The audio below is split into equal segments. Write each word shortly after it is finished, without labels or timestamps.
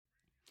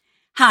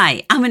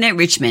Hi, I'm Annette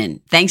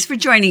Richmond. Thanks for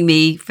joining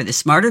me for the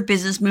Smarter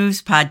Business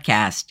Moves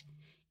podcast.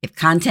 If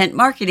content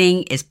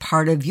marketing is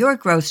part of your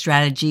growth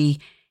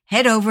strategy,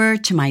 head over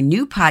to my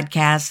new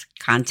podcast,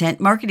 Content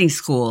Marketing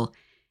School,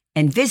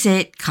 and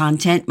visit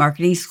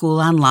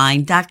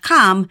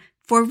contentmarketingschoolonline.com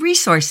for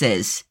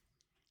resources.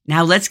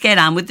 Now let's get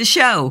on with the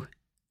show.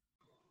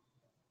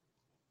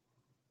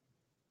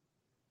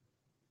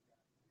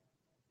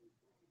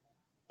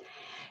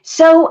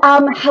 So,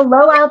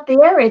 hello out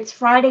there. It's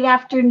Friday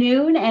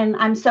afternoon, and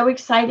I'm so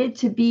excited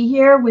to be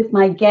here with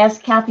my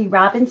guest, Kathy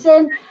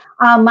Robinson.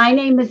 My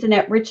name is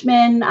Annette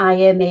Richmond. I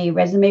am a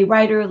resume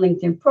writer,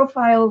 LinkedIn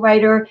profile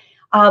writer.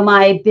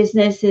 My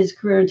business is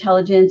Career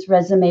Intelligence,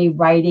 Resume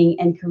Writing,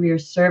 and Career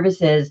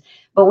Services.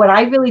 But what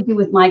I really do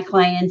with my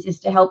clients is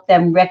to help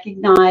them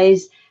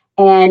recognize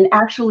and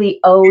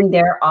actually own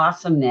their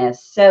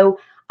awesomeness. So,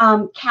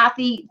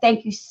 Kathy,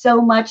 thank you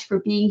so much for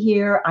being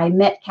here. I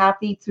met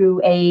Kathy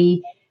through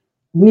a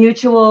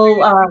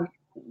mutual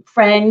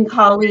friend,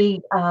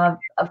 colleague a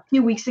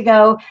few weeks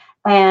ago,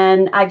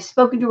 and I've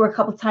spoken to her a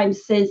couple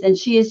times since, and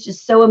she is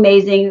just so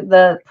amazing.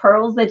 The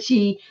pearls that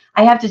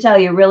I have to tell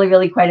you, really,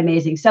 really quite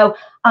amazing. So,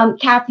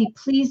 Kathy,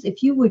 please,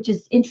 if you would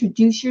just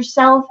introduce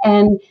yourself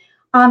and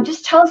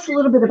just tell us a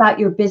little bit about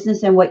your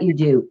business and what you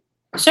do.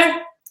 Sure.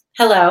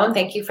 Hello, and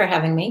thank you for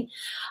having me.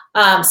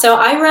 So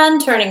I run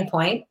Turning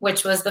Point,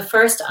 which was the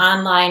first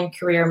online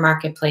career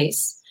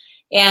marketplace.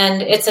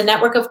 And it's a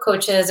network of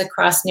coaches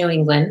across New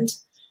England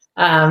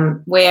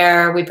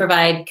where we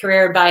provide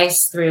career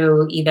advice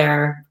through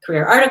either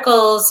career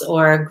articles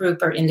or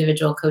group or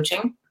individual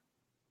coaching.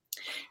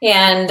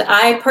 And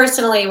I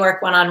personally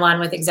work one-on-one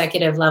with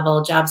executive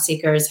level job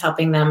seekers,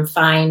 helping them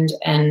find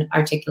and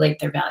articulate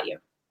their value.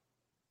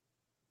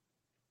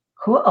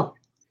 Cool.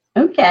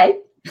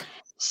 Okay.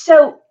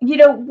 So,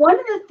 one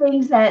of the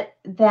things that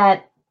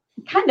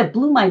kind of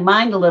blew my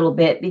mind a little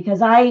bit,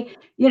 because I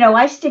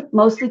stick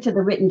mostly to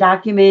the written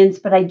documents,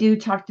 but I do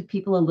talk to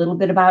people a little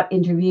bit about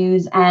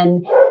interviews,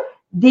 and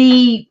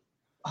the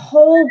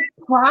whole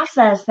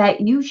process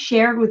that you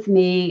shared with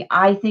me,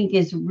 I think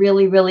is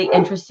really, really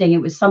interesting.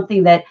 It was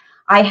something that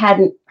I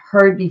hadn't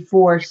heard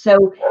before.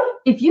 So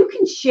if you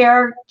can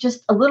share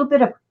just a little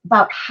bit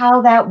about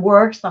how that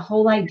works, the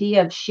whole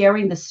idea of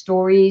sharing the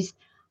stories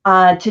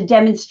to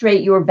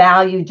demonstrate your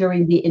value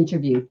during the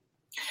interview.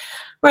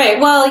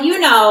 Right. Well,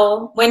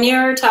 when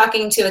you're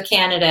talking to a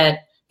candidate,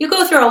 you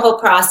go through a whole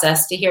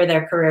process to hear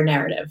their career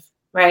narrative,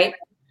 right?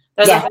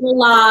 There's a whole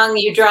long,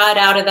 you draw it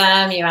out of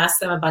them, you ask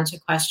them a bunch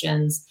of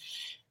questions.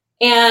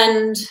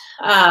 And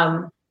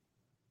I'm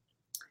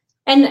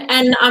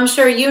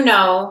sure you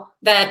know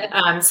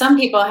that some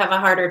people have a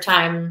harder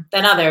time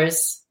than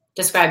others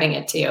describing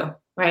it to you,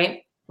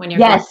 right? When you're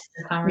going through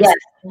the conversation.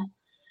 Yes.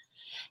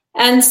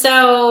 And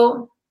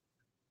so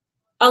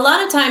a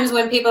lot of times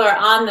when people are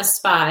on the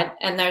spot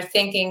and they're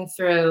thinking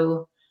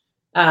through,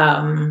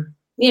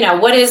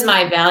 what is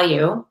my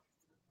value?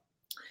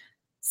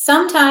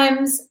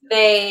 Sometimes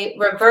they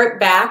revert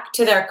back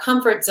to their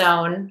comfort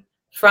zone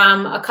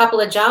from a couple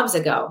of jobs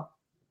ago,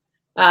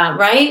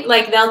 right?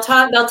 Like they'll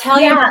tell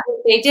you what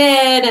they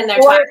did, and they're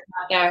talking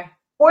about their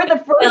or the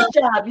first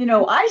job.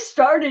 I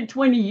started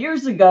 20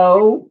 years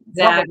ago.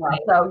 Exactly. Blah, blah,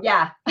 blah. So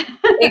yeah.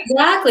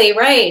 Exactly,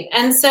 right.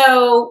 And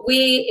so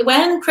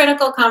when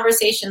critical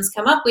conversations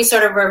come up, we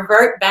sort of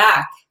revert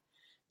back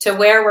to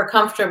where we're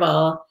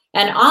comfortable.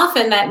 And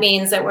often that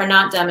means that we're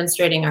not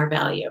demonstrating our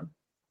value.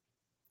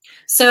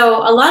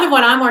 So a lot of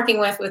what I'm working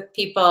with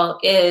people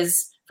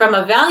is, from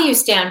a value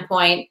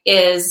standpoint,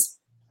 is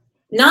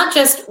not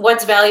just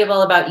what's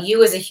valuable about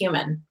you as a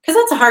human, because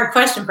that's a hard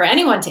question for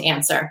anyone to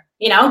answer.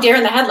 Deer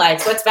in the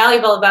headlights, what's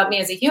valuable about me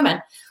as a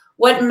human?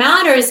 What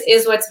matters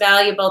is what's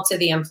valuable to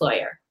the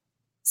employer.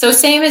 So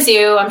same as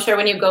you, I'm sure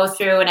when you go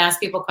through and ask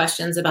people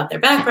questions about their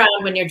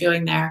background, when you're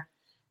doing their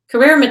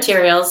career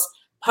materials,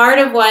 part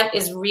of what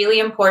is really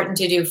important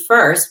to do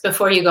first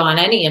before you go on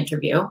any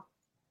interview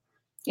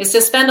is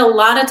to spend a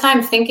lot of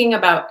time thinking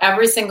about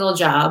every single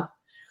job.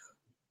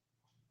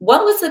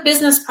 What was the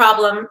business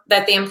problem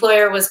that the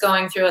employer was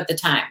going through at the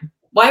time?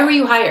 Why were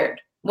you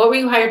hired? What were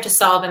you hired to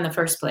solve in the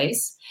first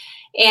place?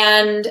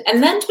 And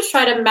then to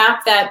try to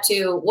map that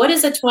to what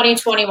is a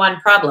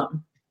 2021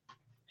 problem?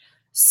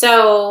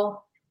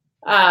 So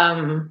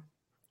even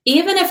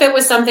if it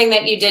was something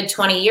that you did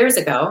 20 years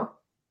ago,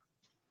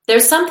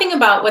 there's something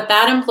about what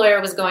that employer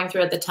was going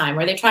through at the time.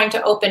 Were they trying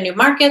to open new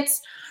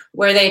markets?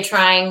 Were they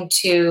trying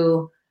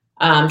to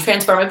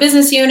transform a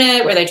business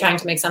unit? Were they trying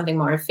to make something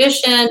more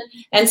efficient?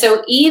 And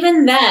so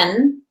even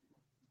then,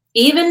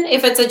 even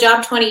if it's a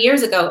job 20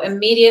 years ago,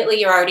 immediately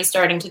you're already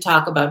starting to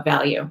talk about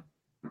value.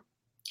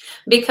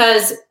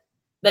 Because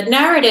the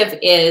narrative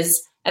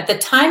is, at the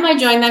time I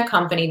joined that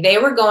company, they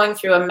were going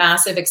through a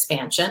massive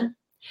expansion.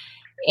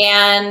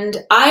 And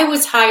I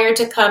was hired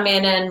to come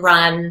in and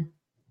run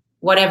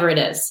whatever it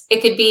is.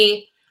 It could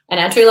be an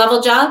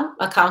entry-level job,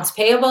 accounts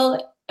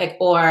payable,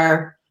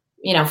 or,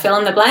 fill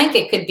in the blank.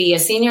 It could be a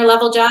senior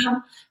level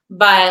job,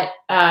 but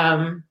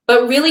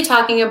really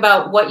talking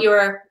about what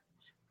you're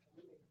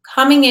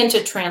coming in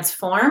to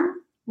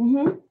transform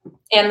Mm-hmm.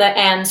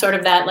 And sort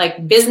of that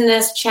like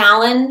business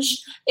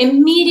challenge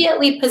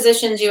immediately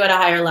positions you at a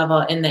higher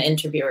level in the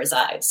interviewer's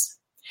eyes.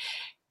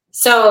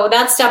 So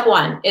that's step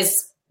one,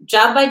 is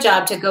job by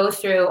job to go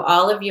through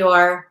all of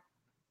your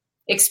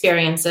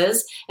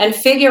experiences and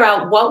figure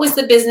out what was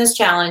the business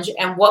challenge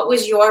and what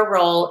was your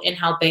role in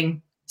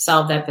helping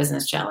solve that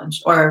business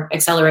challenge or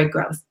accelerate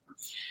growth.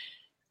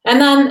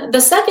 And then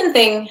the second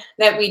thing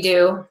that we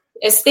do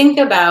is think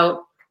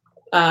about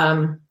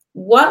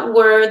what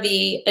were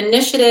the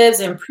initiatives,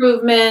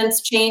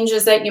 improvements,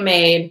 changes that you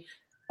made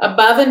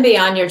above and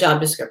beyond your job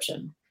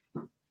description.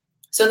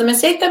 So the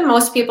mistake that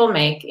most people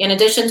make, in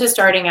addition to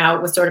starting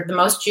out with sort of the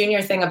most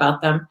junior thing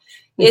about them,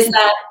 is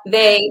that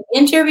they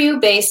interview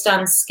based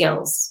on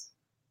skills.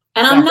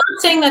 And I'm not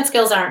saying that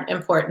skills aren't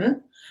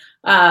important,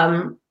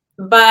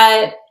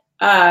 but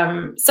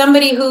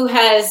somebody who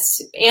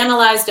has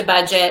analyzed a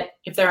budget,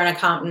 if they're an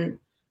accountant,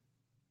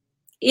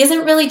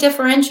 isn't really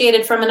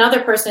differentiated from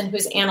another person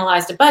who's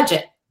analyzed a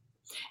budget.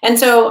 And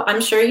so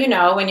I'm sure you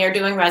know, when you're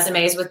doing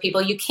resumes with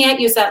people, you can't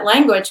use that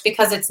language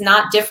because it's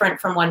not different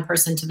from one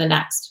person to the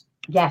next.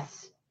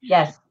 Yes.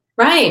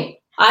 Right.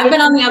 I've been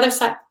on the other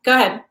side. Go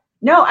ahead.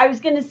 No, I was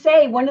going to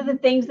say, one of the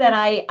things that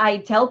I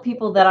tell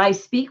people that I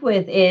speak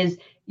with is,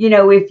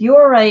 if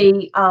you're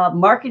a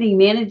marketing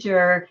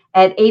manager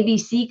at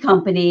ABC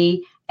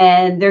company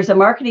and there's a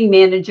marketing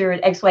manager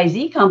at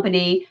XYZ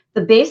company,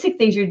 the basic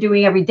things you're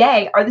doing every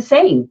day are the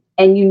same,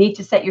 and you need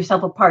to set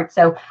yourself apart.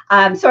 So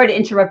I'm sorry to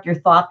interrupt your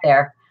thought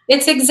there.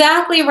 It's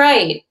exactly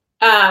right.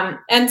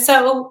 And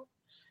so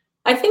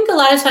I think a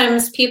lot of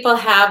times people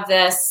have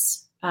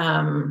this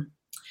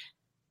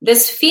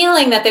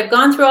feeling that they've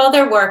gone through all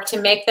their work to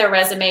make their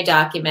resume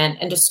document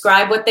and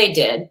describe what they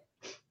did.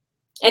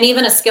 And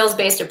even a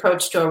skills-based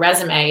approach to a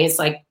resume is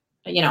like,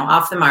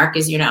 off the mark,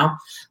 as you know.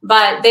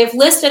 But they've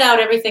listed out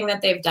everything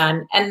that they've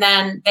done, and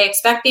then they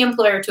expect the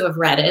employer to have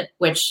read it,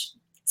 which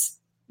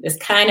is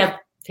kind of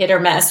hit or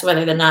miss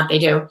whether or not they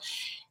do.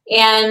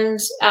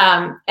 And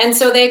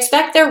so they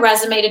expect their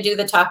resume to do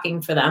the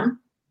talking for them.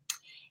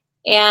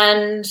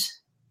 And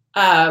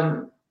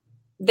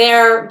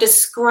they're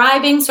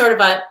describing sort of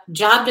a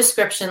job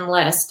description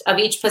list of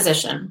each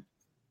position,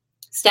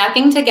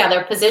 stacking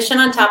together position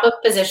on top of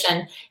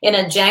position in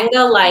a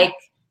Jenga-like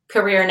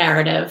career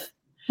narrative.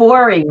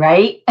 Boring,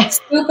 right?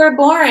 Super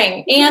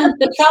boring. And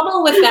the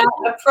trouble with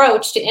that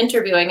approach to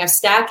interviewing of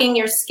stacking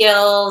your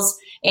skills,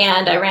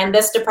 and I ran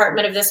this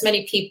department of this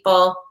many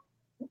people.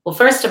 Well,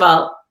 first of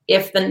all,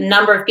 if the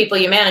number of people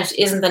you manage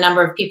isn't the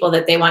number of people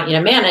that they want you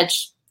to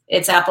manage,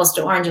 it's apples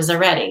to oranges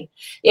already.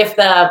 If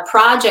the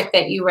project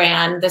that you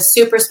ran, the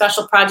super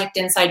special project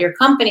inside your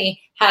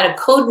company, had a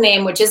code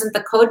name, which isn't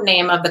the code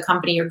name of the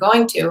company you're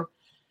going to.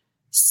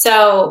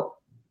 So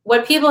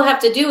what people have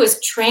to do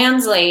is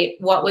translate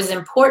what was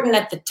important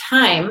at the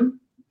time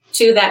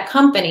to that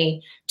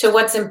company to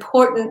what's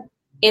important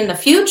in the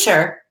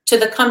future to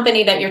the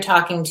company that you're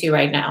talking to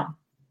right now.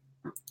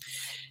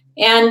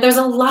 And there's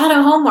a lot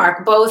of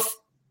homework, both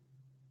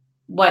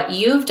what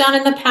you've done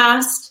in the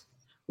past,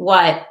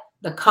 what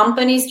the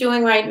company's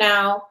doing right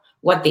now,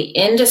 what the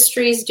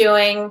industry's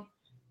doing.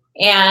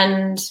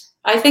 And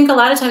I think a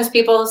lot of times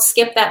people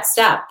skip that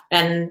step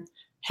and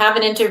have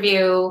an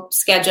interview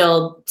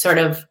scheduled, sort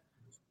of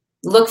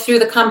look through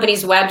the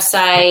company's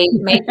website,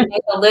 maybe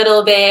make a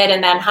little bit,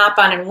 and then hop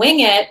on and wing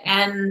it.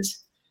 And,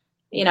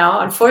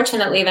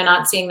 unfortunately, they're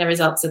not seeing the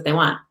results that they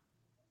want.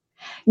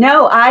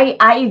 No,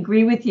 I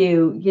agree with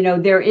you.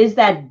 There is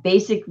that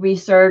basic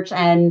research,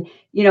 and,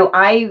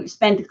 I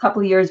spent a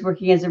couple of years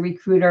working as a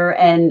recruiter,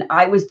 and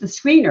I was the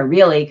screener,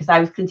 really, because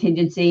I was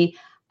contingency,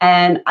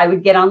 and I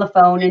would get on the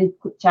phone and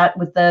chat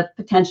with the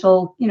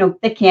potential,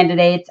 the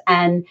candidates.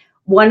 And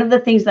one of the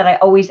things that I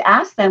always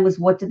asked them was,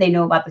 what do they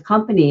know about the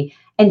company?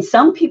 And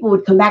some people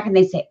would come back and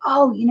they say,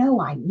 oh,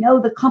 I know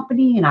the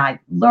company, and I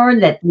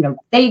learned that,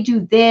 they do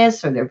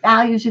this, or their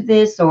values are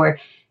this, or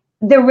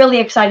they're really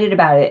excited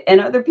about it.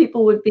 And other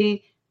people would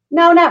be,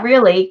 no, not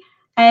really.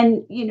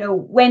 And,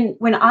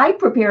 when I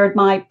prepared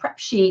my prep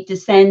sheet to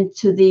send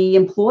to the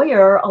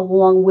employer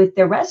along with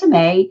their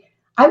resume,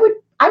 I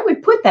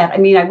would put that. I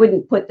mean, I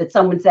wouldn't put that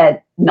someone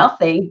said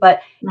nothing,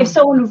 but if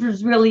someone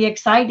was really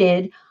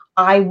excited,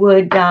 I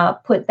would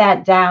put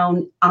that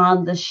down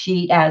on the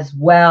sheet as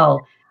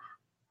well.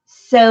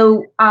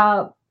 So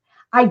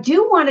I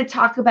do want to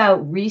talk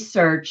about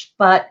research,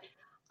 but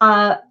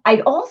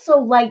I'd also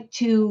like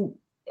to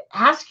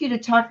ask you to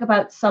talk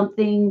about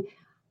something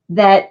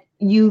that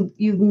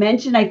you've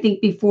mentioned, I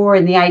think, before,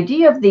 and the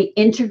idea of the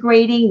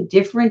integrating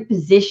different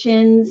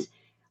positions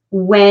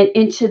went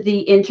into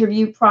the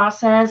interview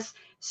process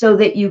so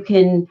that you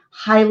can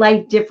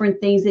highlight different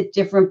things at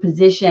different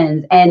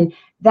positions. And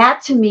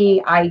that, to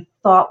me, I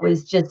thought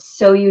was just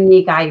so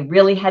unique. I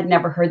really had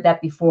never heard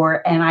that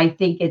before. And I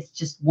think it's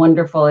just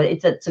wonderful.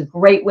 It's a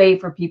great way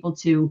for people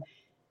to,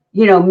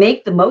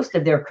 make the most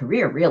of their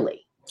career,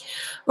 really.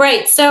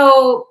 Right.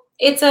 So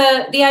it's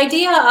the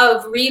idea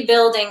of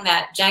rebuilding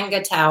that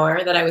Jenga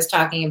tower that I was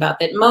talking about,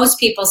 that most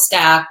people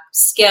stack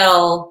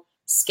skill,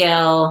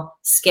 skill,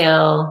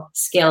 skill,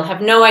 skill,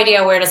 have no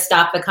idea where to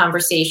stop the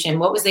conversation.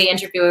 What was the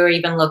interviewer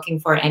even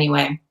looking for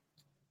anyway?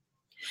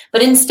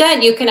 But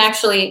instead, you can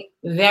actually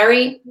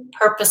very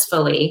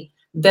purposefully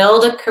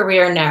build a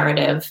career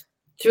narrative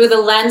through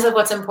the lens of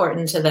what's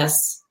important to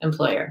this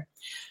employer.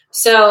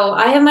 So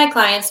I have my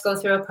clients go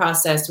through a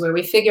process where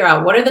we figure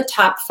out what are the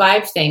top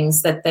 5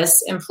 things that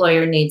this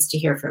employer needs to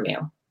hear from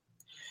you.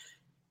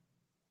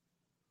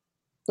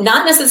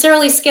 Not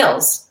necessarily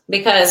skills,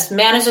 because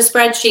manage a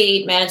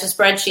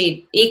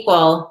spreadsheet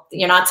equal,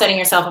 you're not setting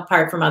yourself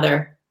apart from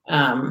other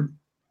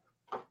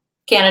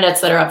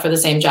candidates that are up for the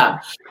same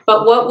job.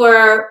 But what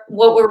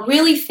we're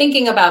really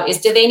thinking about is,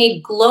 do they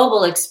need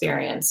global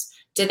experience?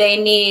 Do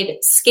they need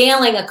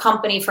scaling a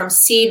company from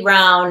seed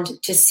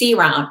round to C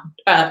round?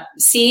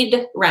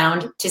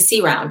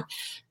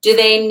 Do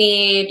they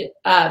need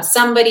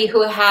somebody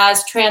who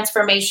has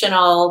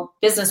transformational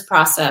business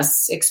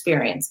process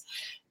experience?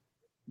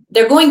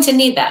 They're going to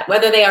need that,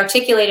 whether they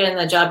articulate it in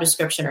the job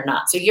description or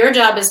not. So your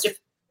job is to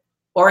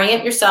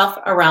orient yourself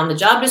around the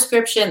job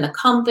description, the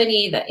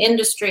company, the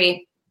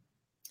industry,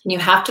 and you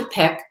have to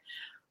pick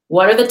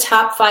what are the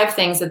top 5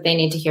 things that they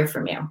need to hear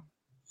from you.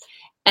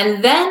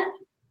 And then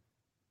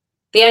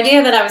the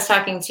idea that I was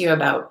talking to you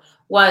about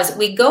was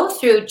we go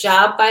through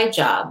job by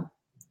job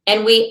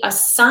and we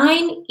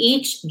assign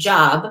each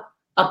job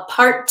a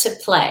part to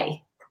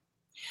play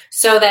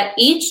so that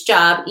each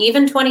job,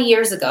 even 20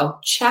 years ago,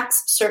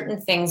 checks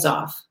certain things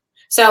off.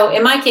 So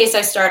in my case,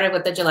 I started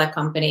with the Gillette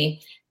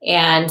Company,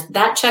 and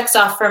that checks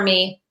off for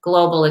me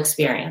global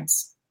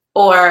experience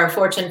or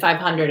Fortune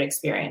 500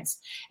 experience.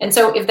 And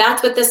so if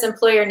that's what this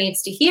employer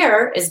needs to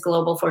hear is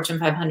global Fortune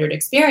 500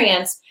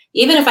 experience,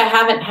 even if I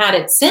haven't had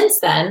it since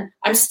then,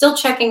 I'm still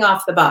checking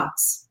off the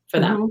box for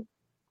them. Mm-hmm.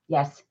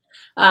 Yes.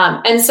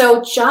 And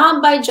so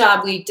job by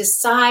job, we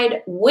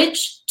decide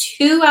which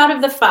 2 out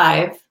of the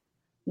 5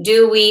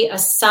 do we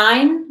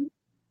assign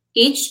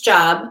each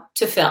job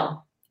to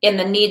fill in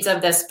the needs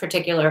of this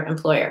particular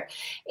employer.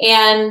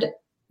 And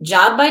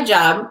job by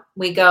job,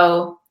 we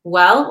go,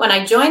 well, when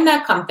I joined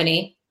that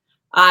company,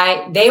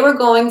 they were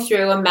going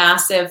through a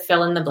massive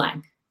fill in the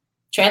blank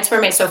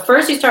transformation. So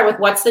first you start with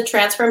what's the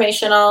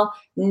transformational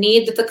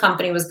need that the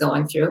company was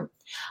going through.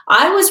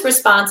 I was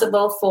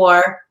responsible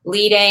for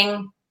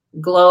leading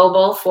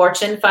global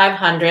Fortune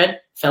 500,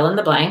 fill in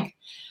the blank.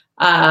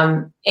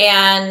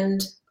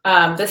 And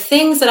the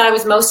things that I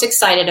was most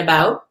excited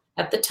about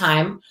at the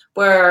time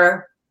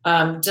were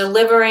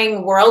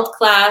delivering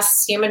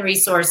world-class human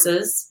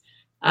resources.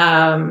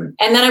 And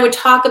then I would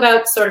talk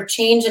about sort of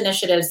change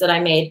initiatives that I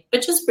made,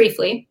 but just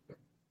briefly,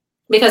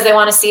 because they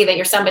want to see that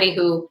you're somebody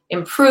who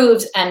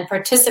improves and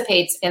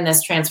participates in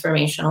this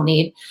transformational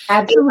need.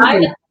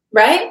 Absolutely.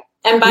 Right?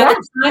 And by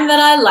the time that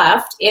I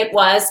left, it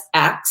was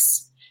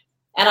X.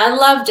 And I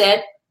loved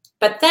it.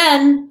 But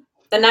then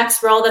the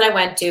next role that I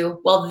went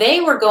to, well, they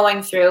were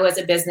going through as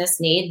a business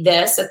need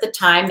this at the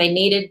time. They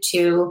needed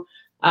to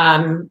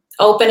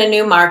open a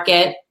new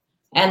market.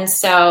 And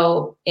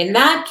so in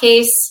that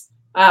case,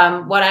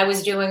 what I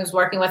was doing was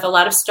working with a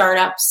lot of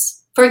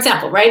startups, for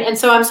example, right? And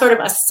so I'm sort of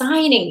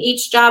assigning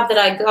each job that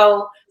I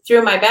go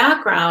through my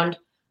background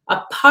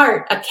a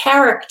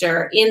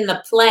character in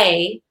the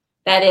play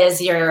that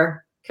is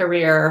your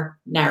career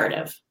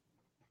narrative.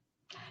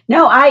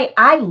 No,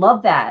 I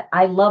love that.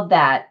 I love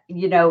that.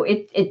 You know,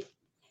 it's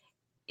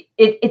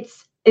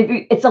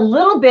a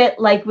little bit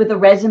like with a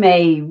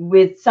resume.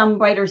 With some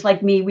writers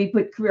like me, we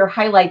put career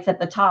highlights at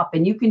the top,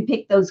 and you can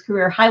pick those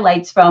career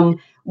highlights from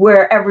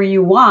wherever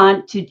you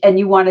want to, and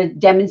you want to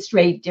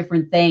demonstrate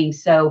different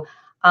things. So,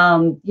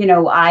 you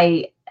know,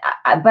 I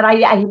have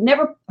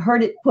never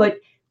heard it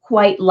put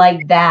quite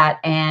like that.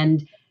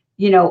 And,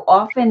 you know,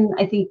 often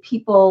I think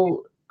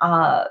people,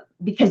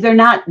 because they're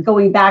not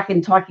going back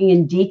and talking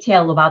in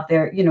detail about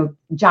their, you know,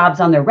 jobs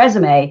on their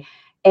resume.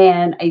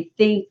 And I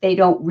think they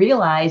don't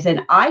realize,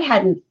 and I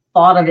hadn't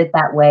thought of it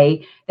that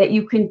way, that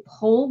you can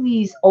pull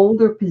these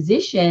older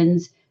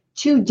positions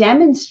to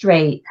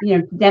demonstrate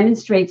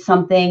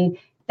something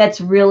that's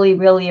really,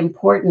 really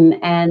important.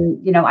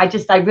 And, you know,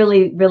 I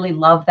really, really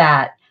love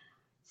that.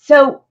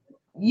 So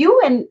you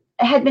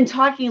had been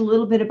talking a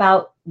little bit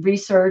about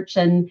research,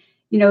 and,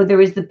 you know, there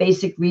is the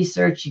basic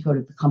research. You go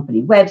to the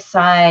company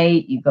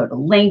website, you go to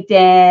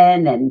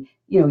LinkedIn, and,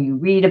 you know, you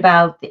read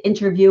about the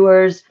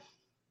interviewers.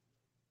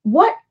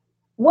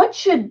 What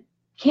should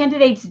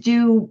candidates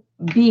do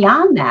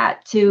beyond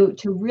that to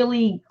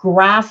really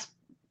grasp,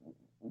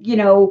 you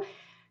know,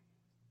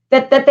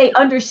 that they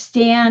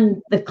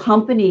understand the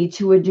company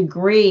to a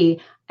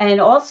degree, and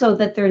also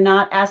that they're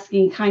not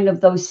asking kind of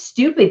those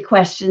stupid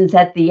questions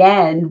at the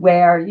end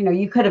where, you know,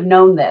 you could have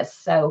known this.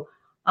 So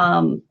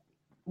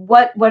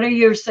what are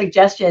your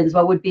suggestions?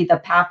 What would be the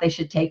path they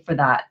should take for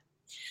that?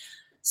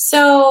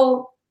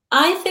 So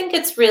I think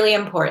it's really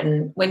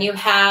important when you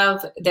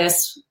have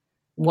this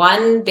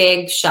one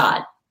big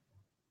shot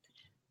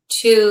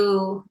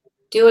to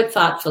do it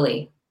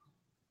thoughtfully.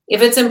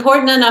 If it's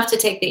important enough to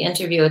take the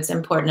interview, it's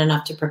important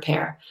enough to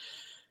prepare.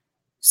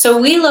 So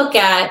we look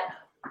at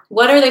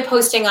what are they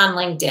posting on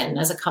LinkedIn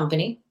as a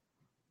company?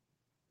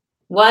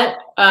 What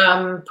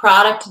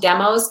product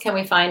demos can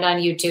we find on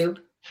YouTube?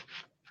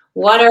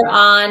 What are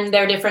on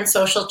their different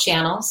social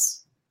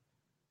channels?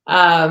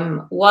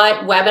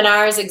 What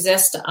webinars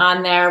exist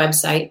on their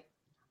website?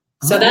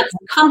 So that's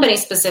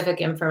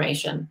company-specific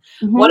information.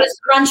 Mm-hmm. What does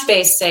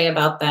Crunchbase say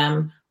about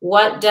them?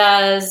 What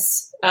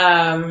does,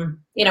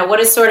 what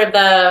is sort of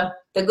the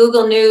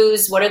Google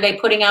News? What are they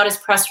putting out as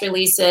press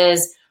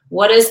releases?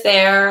 What is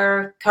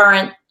their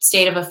current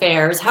state of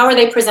affairs? How are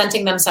they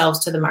presenting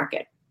themselves to the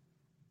market?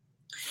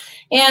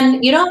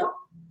 And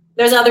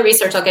there's other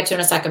research I'll get to in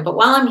a second, but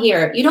while I'm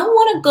here, you don't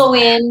want to go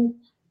in.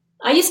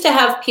 I used to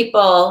have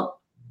people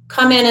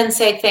come in and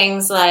say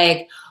things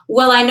like,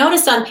 well, I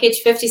noticed on page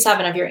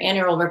 57 of your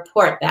annual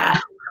report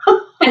that.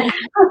 Okay.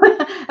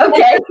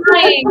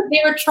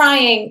 They were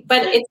trying,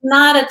 but it's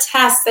not a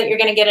test that you're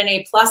going to get an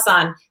A+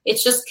 on.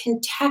 It's just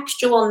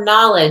contextual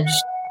knowledge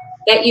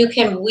that you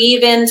can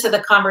weave into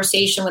the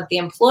conversation with the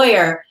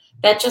employer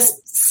that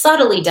just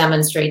subtly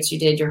demonstrates you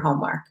did your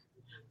homework.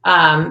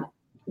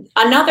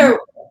 Another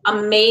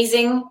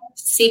amazing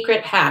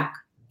secret hack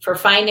for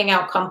finding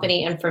out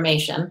company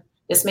information,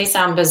 this may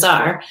sound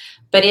bizarre,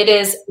 but it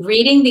is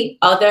reading the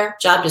other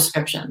job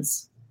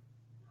descriptions.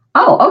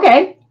 Oh,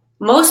 okay.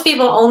 Most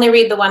people only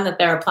read the one that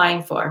they're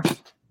applying for.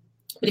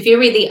 But if you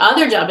read the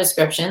other job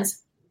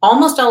descriptions,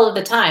 almost all of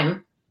the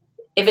time,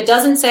 if it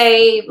doesn't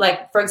say,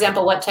 like, for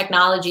example, what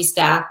technology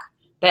stack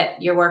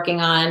that you're working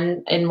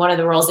on in one of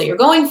the roles that you're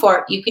going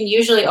for, you can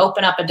usually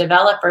open up a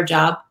developer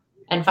job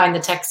and find the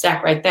tech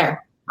stack right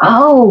there.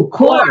 Oh,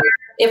 cool. Or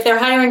if they're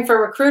hiring for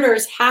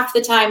recruiters, half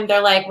the time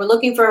they're like, we're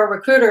looking for a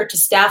recruiter to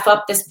staff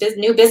up this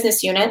new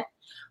business unit,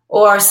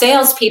 or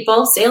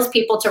salespeople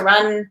to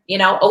run,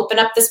 open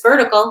up this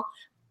vertical.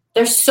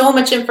 There's so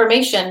much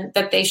information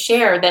that they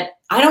share that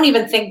I don't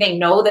even think they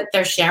know that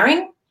they're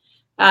sharing,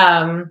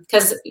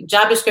 because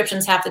job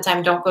descriptions half the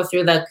time don't go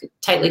through the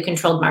tightly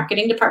controlled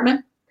marketing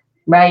department.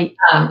 Right.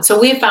 So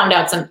we've found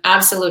out some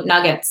absolute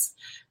nuggets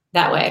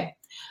that way.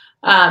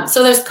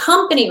 So there's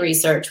company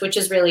research, which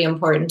is really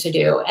important to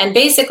do. And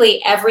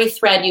basically every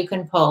thread you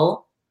can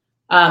pull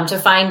to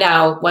find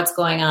out what's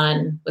going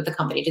on with the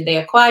company. Did they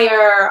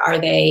acquire? Are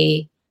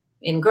they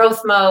in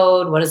growth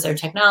mode? What is their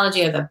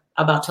technology? Are they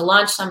about to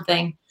launch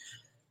something?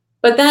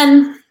 But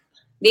then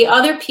the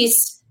other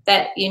piece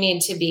that you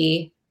need to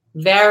be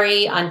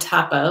very on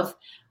top of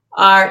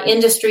are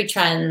industry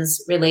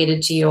trends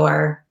related to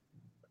your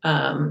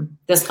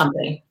this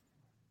company.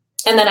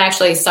 And then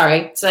so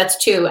that's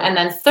two. And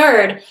then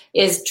third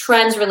is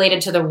trends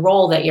related to the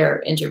role that you're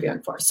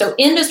interviewing for. So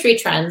industry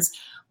trends,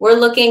 we're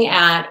looking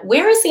at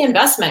where is the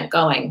investment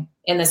going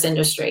in this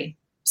industry.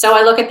 So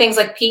I look at things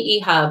like PE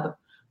Hub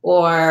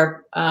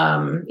or,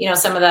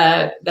 some of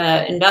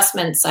the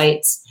investment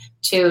sites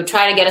to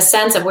try to get a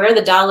sense of where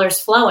the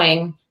dollar's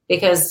flowing,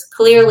 because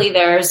clearly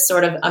there's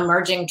sort of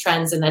emerging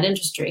trends in that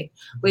industry.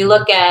 We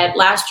look at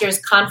last year's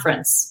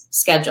conference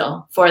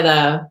schedule for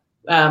the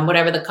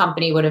whatever the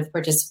company would have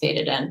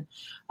participated in.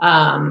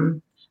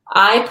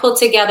 I pull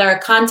together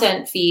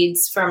content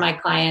feeds for my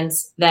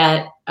clients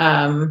that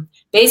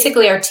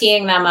basically are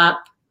teeing them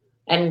up,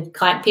 and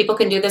people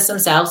can do this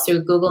themselves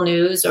through Google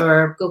News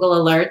or Google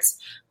Alerts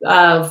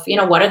of,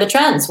 what are the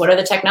trends? What are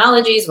the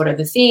technologies? What are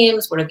the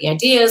themes? What are the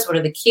ideas? What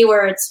are the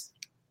keywords?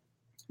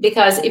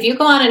 Because if you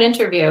go on an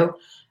interview,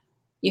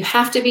 you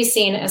have to be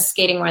seen as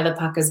skating where the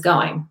puck is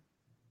going.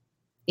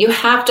 You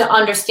have to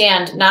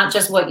understand not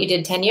just what you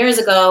did 10 years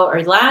ago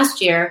or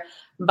last year,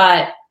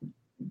 but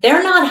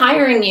they're not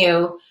hiring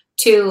you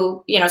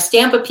to,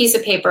 stamp a piece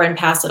of paper and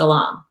pass it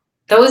along.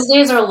 Those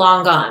days are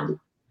long gone.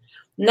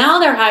 Now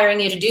they're hiring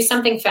you to do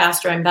something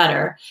faster and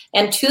better.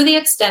 And to the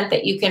extent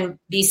that you can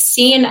be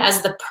seen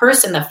as the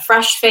person, the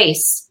fresh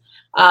face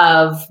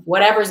of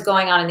whatever's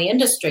going on in the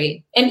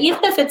industry. And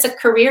even if it's a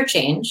career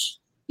change,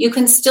 you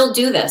can still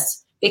do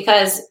this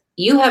because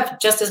you have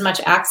just as much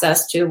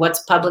access to what's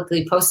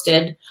publicly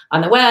posted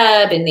on the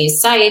web in these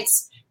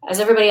sites as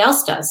everybody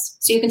else does.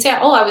 So you can say,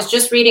 I was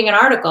just reading an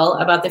article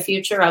about the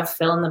future of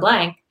fill in the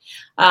blank.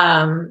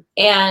 And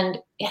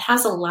it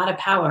has a lot of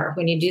power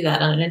when you do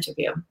that on an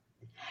interview.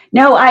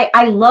 No,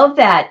 I love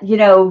that,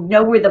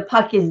 know where the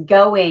puck is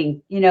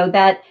going,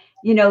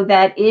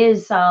 that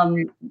is,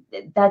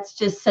 that's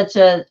just such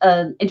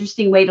an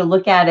interesting way to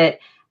look at it.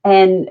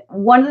 And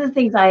one of the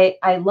things I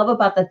love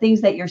about the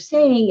things that you're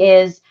saying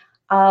is,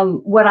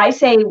 what I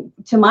say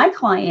to my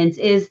clients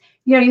is,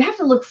 you have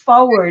to look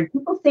forward.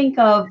 People think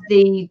of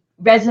the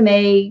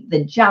resume,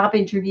 the job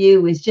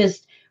interview is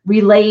just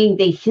relaying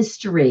the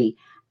history.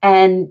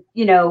 And,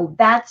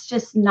 that's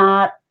just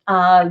not,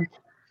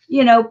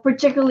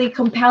 particularly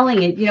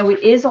compelling. It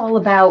is all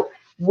about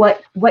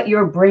what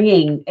you're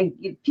bringing.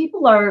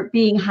 People are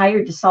being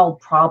hired to solve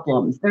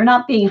problems. They're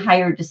not being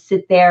hired to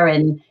sit there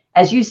and,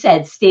 as you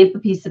said, stamp a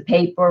piece of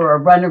paper or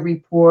run a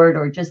report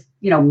or just,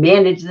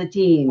 manage the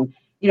team.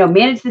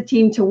 Manage the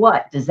team to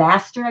what?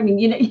 Disaster? I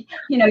mean,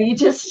 you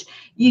just,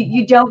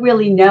 you don't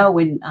really know.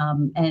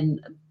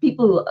 And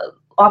people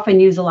often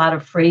use a lot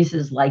of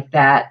phrases like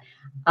that.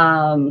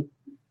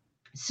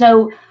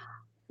 So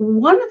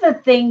one of the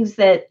things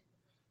that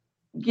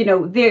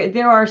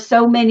there are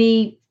so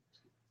many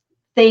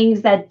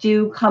things that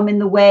do come in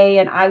the way.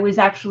 And I was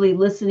actually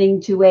listening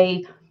to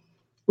a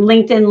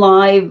LinkedIn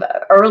Live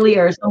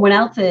earlier, someone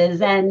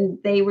else's, and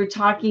they were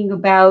talking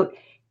about,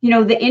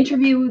 the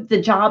interview,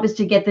 the job is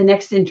to get the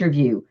next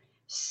interview.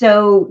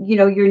 So,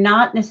 you're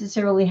not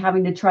necessarily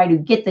having to try to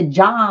get the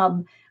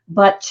job,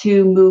 but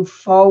to move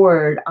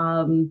forward.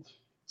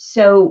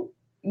 So,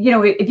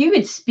 if you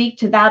could speak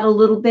to that a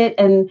little bit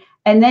and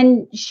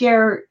then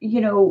share,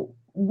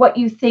 what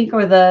you think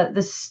are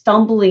the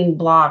stumbling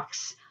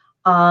blocks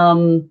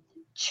to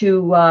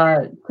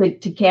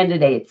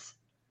candidates.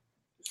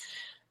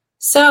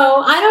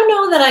 So I don't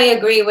know that I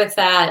agree with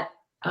that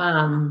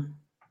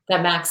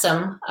that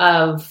maxim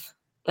of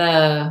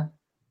the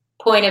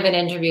point of an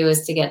interview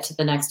is to get to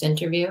the next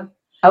interview.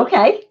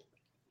 Okay.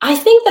 I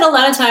think that a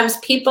lot of times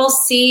people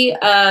see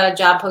a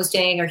job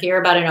posting or hear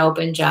about an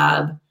open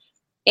job,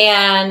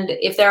 and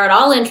if they're at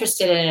all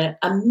interested in it,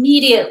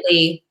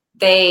 immediately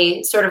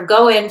they sort of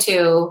go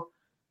into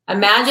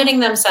imagining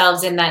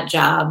themselves in that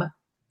job,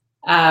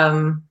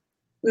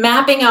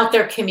 mapping out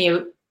their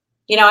commute.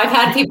 I've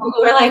had people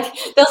who are like,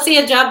 they'll see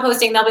a job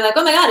posting, they'll be like,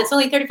 oh my God, it's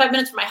only 35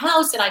 minutes from my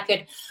house, and I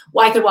could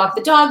walk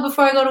the dog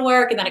before I go to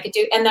work, and then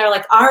and they're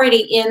like already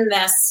in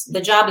this,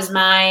 the job is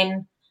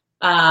mine,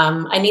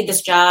 I need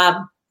this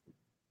job.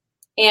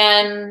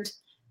 And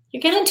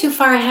you're getting too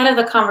far ahead of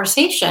the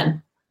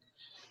conversation.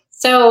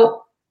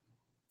 So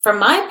from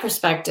my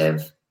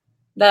perspective,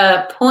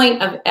 the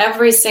point of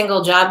every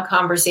single job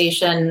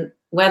conversation,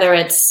 whether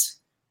it's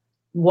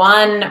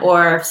 1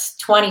 or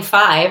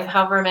 25,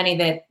 however many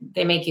that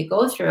they make you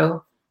go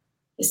through,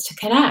 is to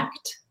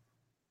connect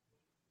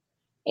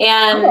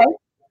and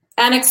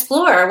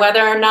explore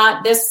whether or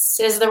not this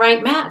is the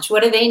right match.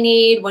 What do they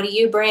need? What do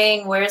you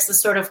bring? Where's the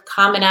sort of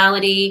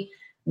commonality?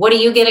 What do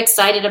you get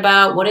excited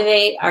about?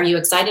 Are you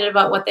excited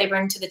about what they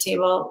bring to the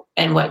table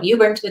and what you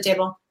bring to the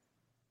table?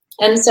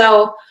 And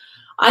so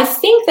I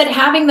think that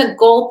having the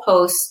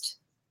goalpost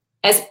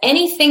as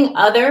anything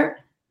other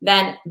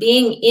than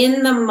being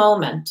in the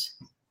moment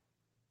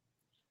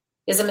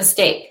is a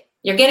mistake.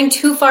 You're getting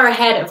too far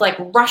ahead of like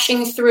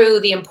rushing through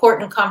the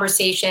important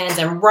conversations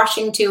and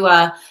rushing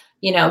to,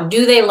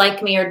 do they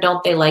like me or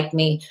don't they like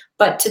me?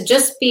 But to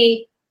just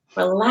be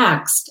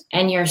relaxed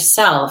and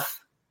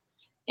yourself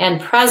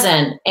and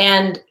present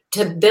and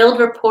to build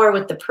rapport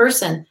with the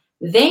person,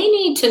 they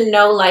need to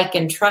know, like,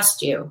 and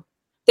trust you.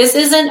 This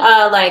isn't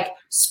like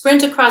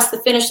sprint across the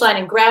finish line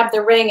and grab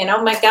the ring and,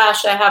 oh my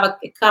gosh, I have a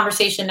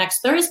conversation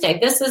next Thursday.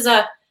 This is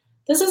a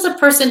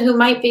person who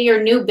might be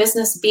your new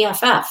business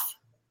BFF.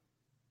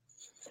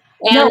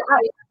 And,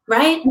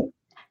 right?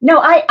 No,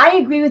 I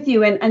agree with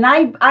you. And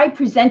I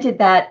presented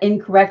that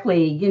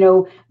incorrectly.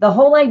 The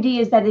whole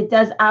idea is that it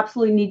does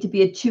absolutely need to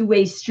be a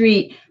two-way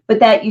street, but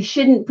that you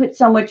shouldn't put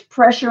so much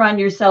pressure on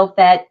yourself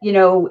that,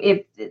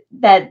 if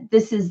that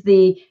this is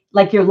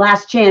your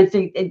last chance,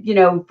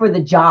 for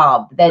the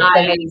job, that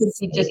it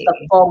should be just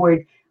a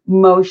forward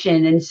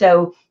motion. And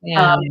so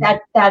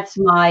that's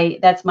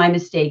my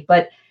mistake.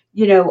 But,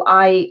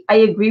 I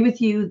agree with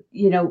you,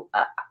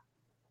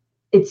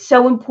 it's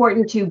so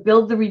important to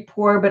build the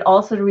rapport, but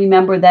also to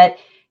remember that,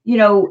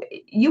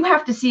 you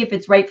have to see if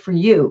it's right for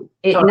you.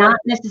 Not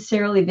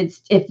necessarily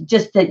if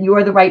just that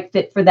you're the right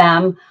fit for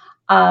them.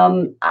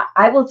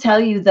 I will tell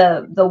you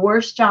the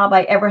worst job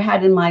I ever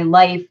had in my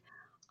life.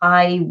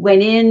 I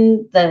went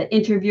in, the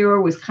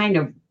interviewer was kind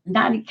of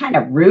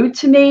rude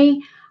to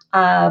me.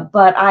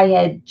 But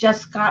I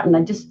just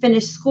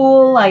finished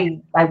school.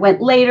 I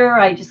went later.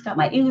 I just got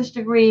my English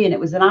degree, and it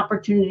was an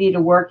opportunity to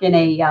work in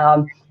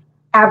a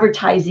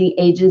advertising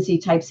agency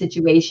type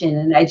situation.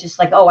 And I just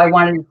I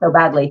wanted it so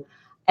badly.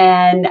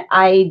 And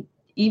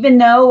even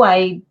though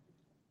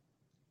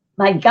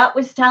my gut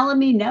was telling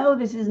me, no,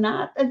 this is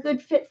not a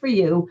good fit for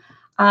you.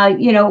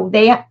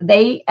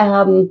 They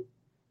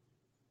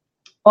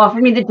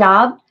offered me the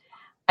job.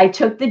 I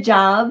took the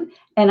job,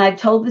 and I've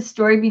told this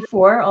story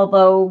before,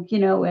 although,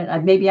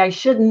 maybe I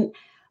shouldn't,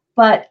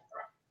 but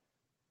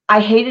I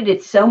hated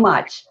it so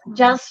much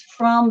just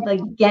from the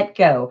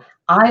get-go.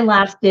 I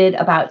lasted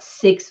about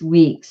 6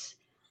 weeks.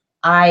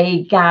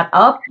 I got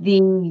up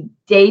the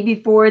day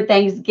before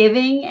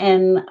Thanksgiving,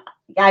 and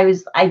I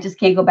just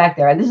can't go back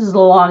there. This is a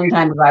long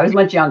time ago. I was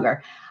much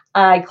younger.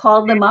 I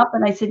called them up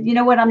and I said, you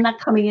know what? I'm not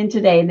coming in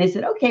today. And they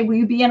said, okay, will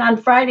you be in on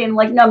Friday? And I'm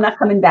like, no, I'm not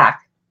coming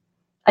back.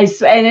 I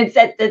swear. And it's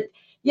at the,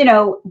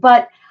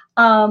 but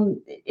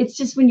it's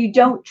just when you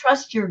don't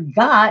trust your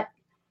gut,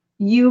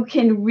 you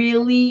can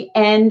really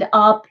end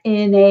up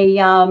in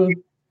a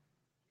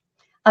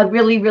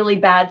really, really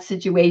bad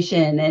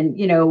situation.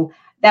 And,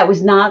 that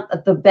was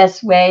not the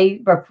best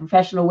way or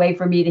professional way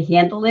for me to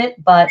handle it,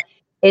 but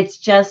it's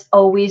just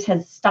always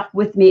has stuck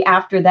with me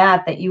after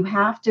that you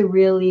have to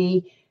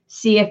really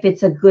see if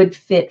it's a good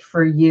fit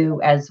for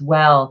you as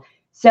well.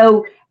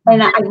 So,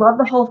 and I love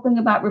the whole thing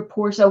about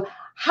rapport. So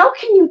how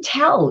can you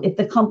tell if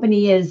the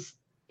company is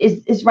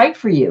right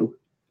for you?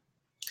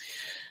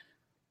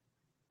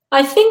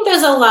 I think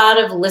there's a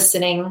lot of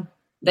listening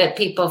that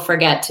people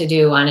forget to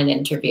do on an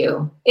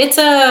interview. It's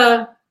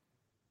a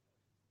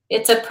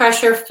it's a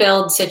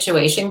pressure-filled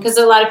situation because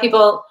a lot of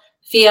people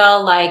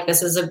feel like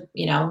this is a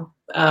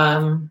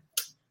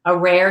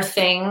rare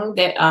thing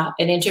that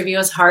an interview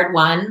is hard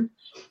won.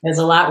 There's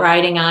a lot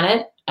riding on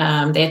it.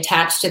 They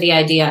attach to the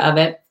idea of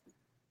it.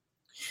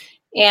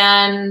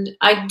 And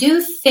I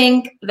do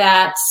think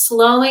that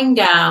slowing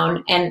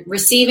down and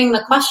receiving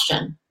the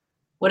question,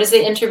 what is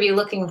the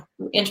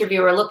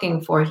interviewer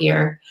looking for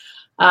here?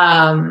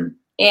 And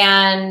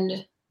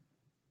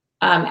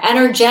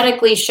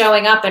energetically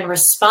showing up and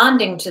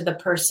responding to the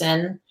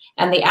person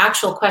and the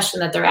actual question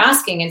that they're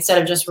asking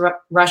instead of just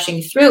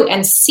rushing through,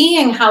 and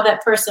seeing how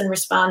that person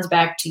responds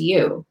back to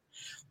you.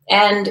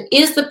 And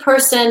is the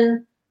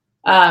person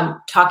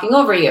talking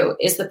over you?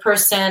 Is the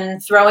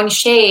person throwing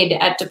shade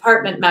at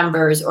department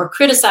members or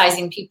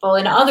criticizing people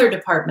in other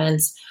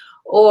departments,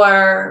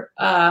 or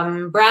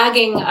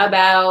bragging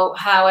about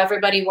how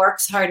everybody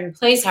works hard and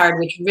plays hard,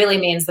 which really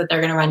means that they're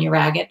going to run you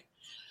ragged?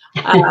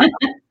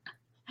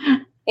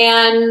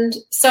 And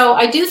so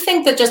I do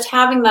think that just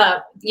having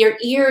your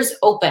ears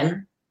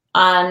open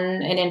on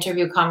an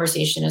interview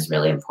conversation is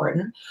really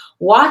important.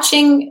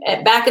 Watching,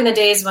 back in the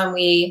days when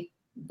we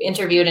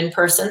interviewed in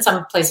person,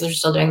 some places are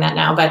still doing that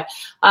now, but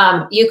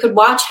you could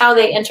watch how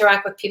they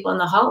interact with people in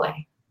the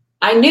hallway.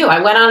 I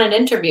went on an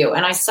interview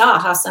and I saw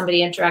how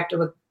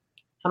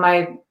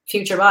my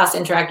future boss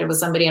interacted with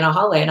somebody in a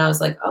hallway, and I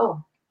was like,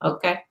 oh,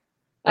 okay,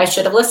 I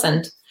should have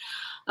listened.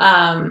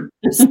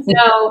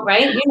 So,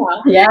 right.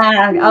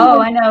 Yeah. Oh,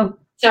 I know.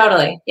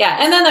 Totally. Yeah.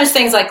 And then there's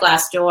things like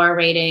Glassdoor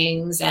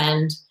ratings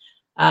and,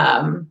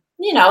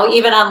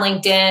 even on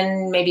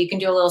LinkedIn, maybe you can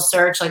do a little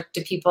search, like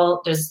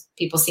people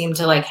seem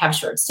to like have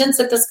short stints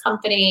at this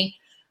company.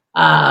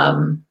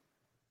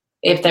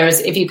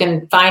 If you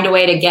can find a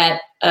way to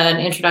get an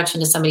introduction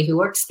to somebody who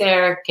works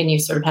there, can you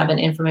sort of have an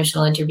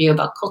informational interview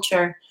about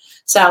culture?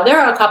 So there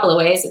are a couple of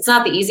ways. It's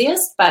not the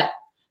easiest, but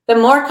the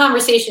more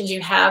conversations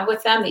you have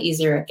with them, the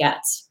easier it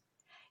gets.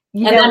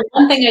 Then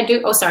one thing I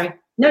do, sorry.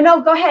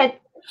 No, go ahead.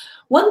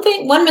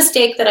 One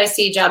mistake that I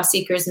see job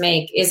seekers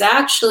make is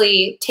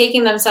actually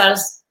taking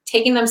themselves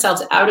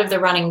out of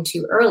the running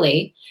too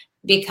early,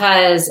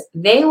 because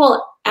they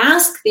will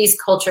ask these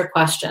culture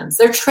questions.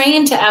 They're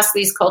trained to ask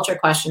these culture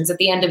questions at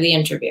the end of the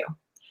interview.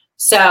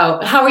 So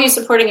how are you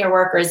supporting your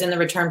workers in the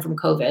return from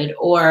COVID?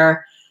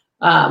 Or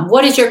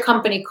what is your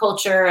company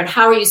culture, and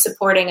how are you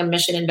supporting a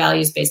mission and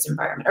values-based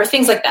environment, or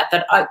things like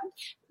that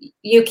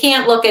you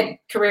can't look at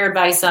career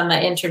advice on the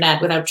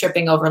internet without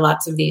tripping over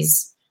lots of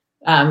these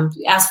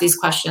ask these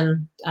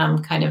question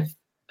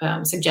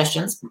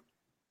suggestions.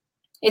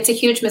 It's a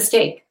huge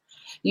mistake.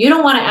 You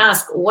don't want to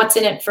ask what's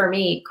in it for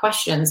me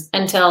questions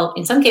until,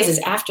 in some cases,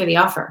 after the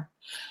offer.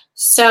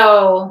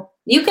 So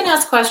you can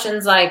ask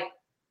questions like,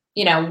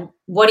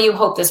 what do you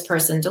hope this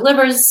person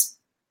delivers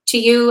to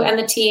you and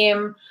the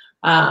team?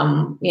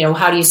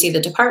 How do you see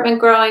the department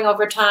growing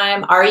over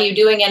time? Are you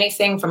doing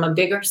anything from a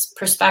bigger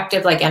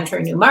perspective, like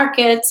entering new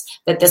markets,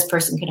 that this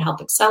person can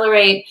help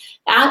accelerate?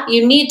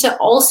 You need to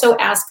also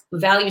ask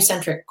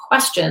value-centric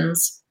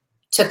questions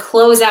to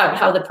close out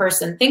how the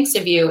person thinks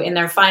of you in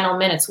their final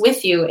minutes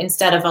with you,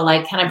 instead of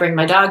can I bring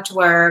my dog to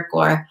work?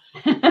 Or,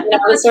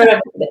 sort of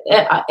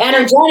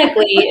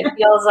energetically, it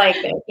feels like,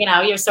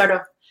 you're sort of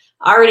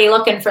already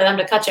looking for them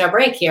to cut you a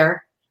break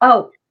here.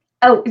 Oh,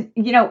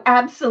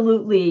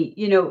 absolutely.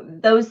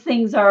 Those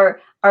things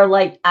are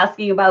like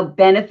asking about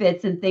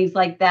benefits and things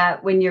like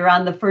that when you're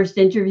on the first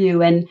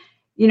interview. And,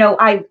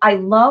 I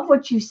love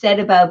what you said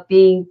about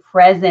being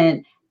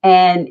present.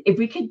 And if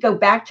we could go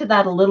back to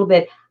that a little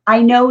bit, I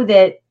know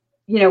that,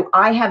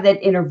 I have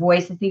that inner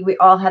voice. I think we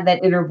all have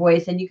that inner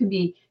voice, and you can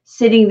be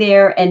sitting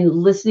there and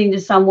listening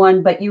to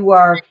someone, but you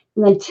are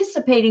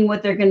anticipating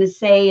what they're going to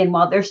say. And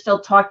while they're still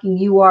talking,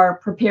 you are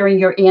preparing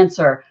your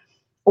answer.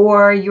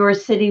 Or you're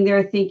sitting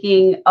there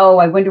thinking, oh,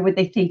 I wonder what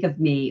they think of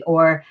me.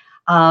 Or,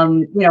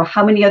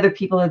 how many other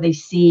people are they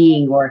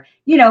seeing? Or,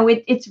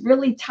 it's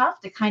really tough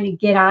to kind of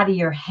get out of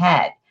your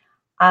head.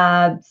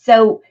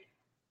 So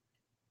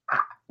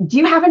do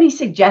you have any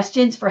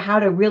suggestions for how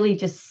to really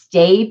just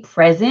stay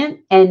present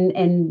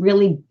and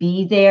really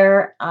be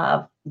there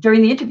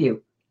during the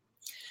interview?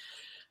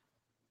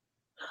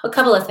 A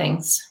couple of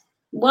things.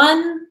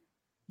 One,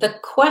 the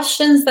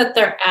questions that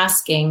they're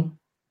asking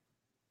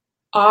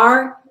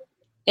are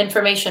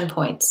information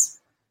points.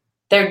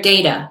 They're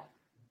data.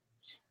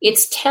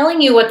 It's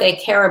telling you what they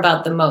care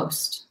about the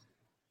most.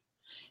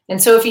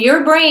 And so if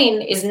your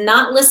brain is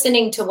not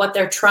listening to what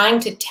they're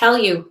trying to tell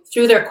you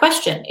through their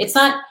question, it's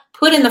not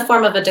put in the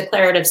form of a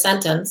declarative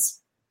sentence,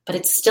 but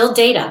it's still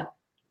data.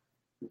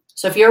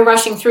 So if you're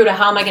rushing through to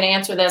how am I going to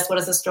answer this? What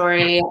is the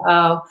story?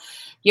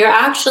 You're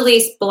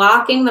actually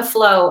blocking the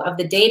flow of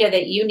the data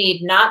that you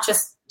need, not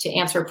just to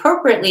answer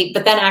appropriately,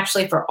 but then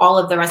actually for all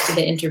of the rest of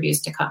the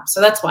interviews to come.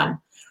 So that's one.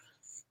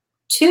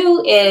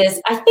 Two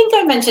is, I think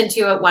I mentioned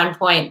to you at one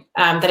point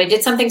that I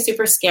did something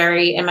super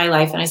scary in my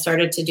life, and I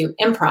started to do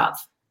improv.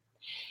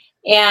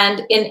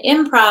 And in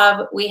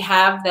improv, we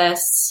have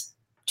this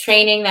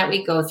training that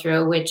we go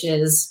through, which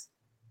is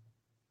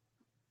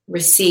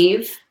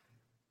receive,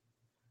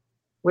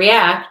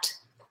 react,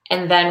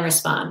 and then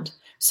respond.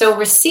 So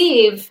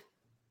receive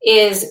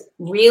is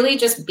really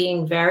just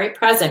being very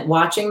present,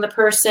 watching the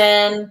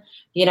person.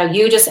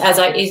 You just, as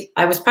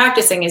I was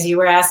practicing, as you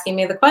were asking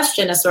me the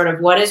question, is sort of,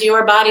 what is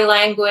your body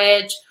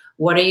language?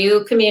 What are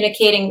you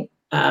communicating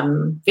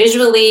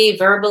visually,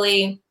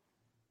 verbally?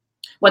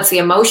 What's the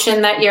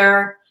emotion that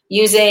you're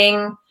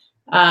using?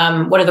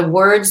 What are the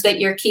words that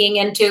you're keying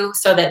into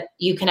so that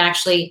you can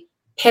actually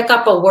pick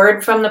up a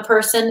word from the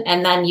person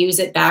and then use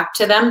it back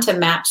to them to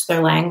match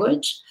their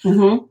language?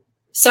 Mm-hmm.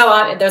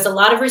 So there's a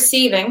lot of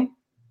receiving.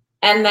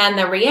 And then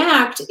the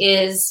react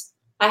is,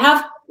 I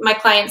have my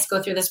clients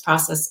go through this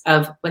process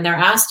of, when they're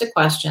asked a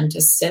question,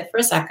 to sit for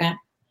a second and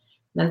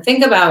then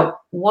think about,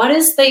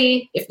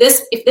 if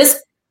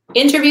this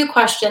interview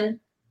question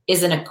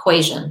is an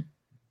equation,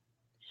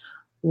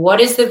 what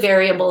is the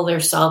variable they're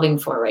solving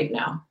for right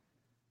now?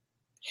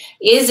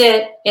 Is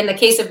it, in the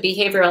case of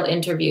behavioral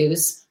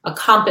interviews, a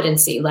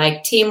competency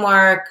like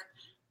teamwork,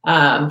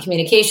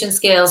 communication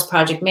skills,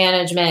 project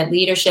management,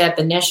 leadership,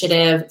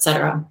 initiative,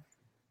 etc.?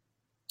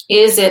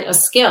 Is it a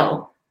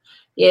skill?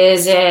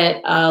 Is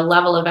it a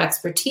level of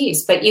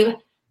expertise? But you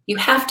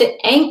have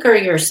to anchor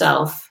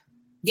yourself.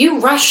 If you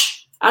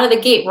rush out of the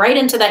gate right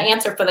into that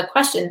answer for the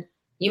question,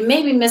 you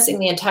may be missing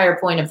the entire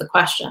point of the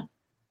question.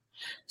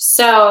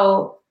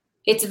 So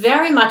it's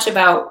very much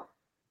about,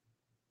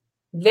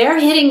 they're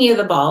hitting you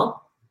the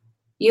ball.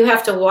 You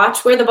have to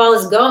watch where the ball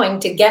is going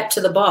to get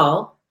to the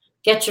ball,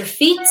 get your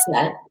feet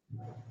set,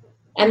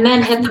 and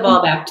then hit the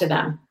ball back to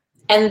them.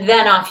 And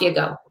then off you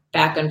go,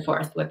 back and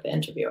forth with the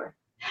interviewer.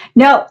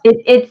 No,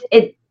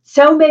 it's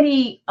so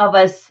many of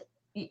us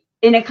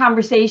in a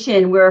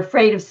conversation, we're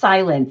afraid of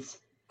silence.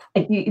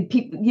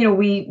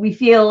 We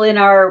feel in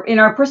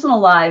our personal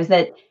lives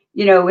that,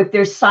 if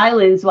there's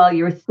silence while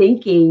you're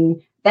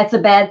thinking, that's a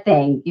bad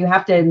thing. You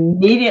have to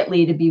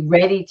immediately to be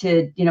ready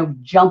to,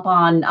 jump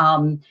on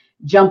the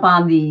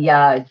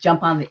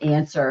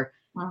answer.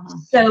 Uh-huh.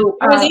 So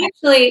I was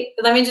actually,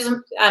 let me just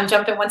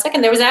jump in 1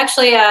 second. There was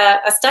actually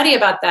a study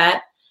about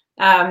that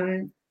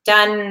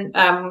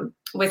done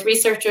with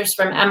researchers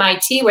from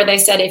MIT, where they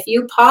said, if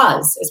you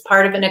pause as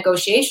part of a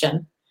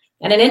negotiation,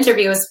 and an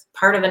interview is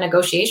part of a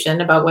negotiation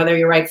about whether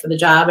you're right for the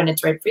job and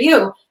it's right for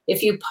you,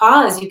 if you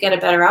pause, you get a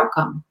better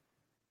outcome.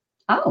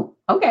 Oh,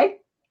 okay.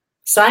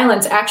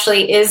 Silence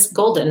actually is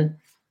golden.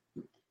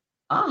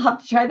 I'll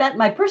have to try that in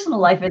my personal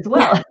life as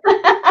well.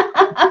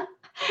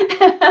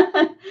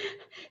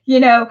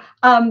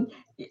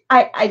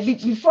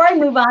 Before I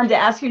move on to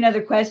ask you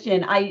another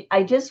question,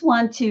 I just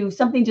want to,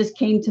 something just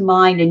came to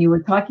mind, and you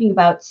were talking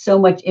about so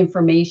much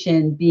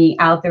information being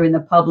out there in the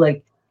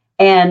public.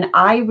 And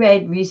I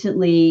read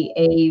recently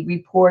a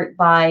report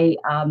by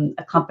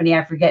a company,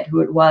 I forget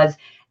who it was,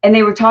 and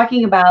they were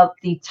talking about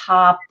the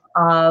top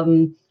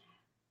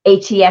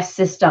ATS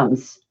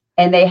systems,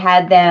 and they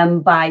had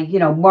them by,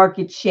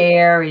 market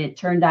share, and it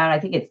turned out, I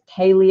think it's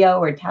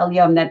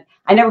Taleo,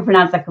 I never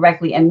pronounced that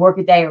correctly, and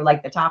Workaday are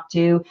like the top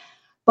two.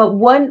 But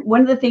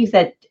one of the things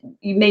that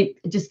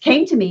just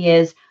came to me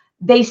is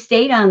they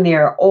stayed on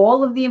there.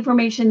 All of the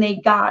information they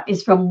got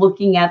is from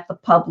looking at the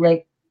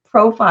public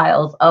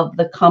profiles of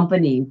the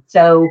company.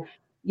 So,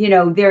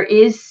 there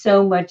is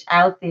so much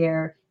out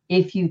there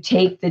if you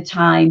take the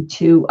time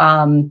to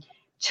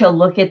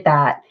look at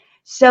that.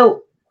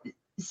 So,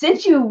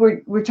 since you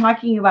were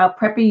talking about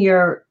prepping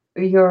your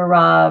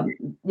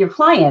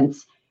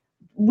clients,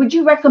 would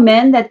you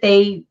recommend that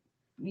they,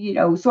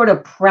 sort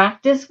of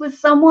practice with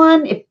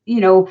someone, if,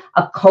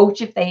 a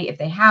coach, if they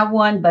have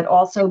one, but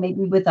also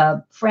maybe with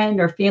a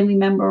friend or family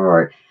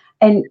member,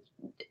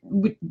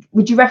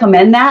 would you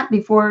recommend that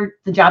before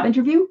the job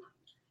interview?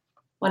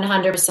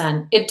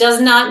 100%. It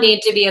does not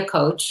need to be a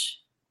coach.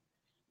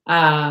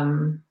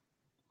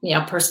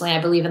 Personally,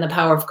 I believe in the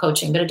power of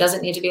coaching, but it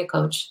doesn't need to be a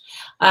coach.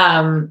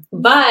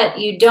 But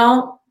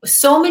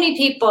so many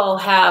people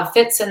have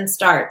fits and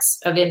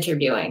starts of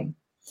interviewing.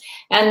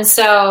 And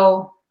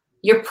so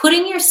you're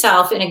putting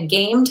yourself in a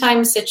game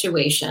time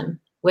situation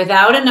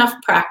without enough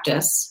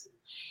practice,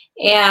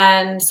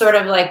 and sort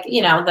of like,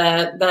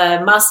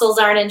 the muscles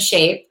aren't in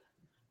shape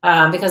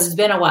because it's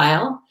been a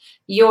while.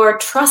 You're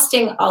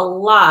trusting a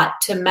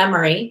lot to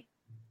memory.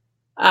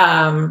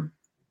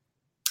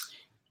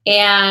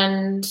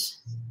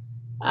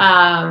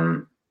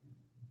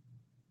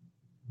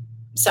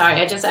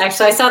 Sorry, I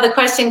saw the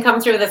question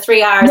come through the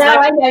 3 R's. No,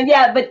 I know,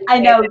 yeah, but I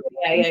know.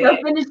 Yeah.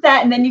 Finish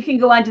that, and then you can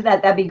go on to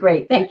that. That'd be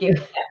great. Thank you.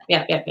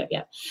 Yeah.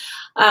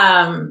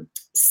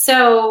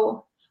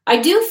 So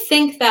I do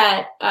think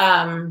that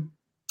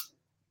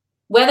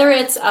whether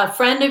it's a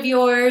friend of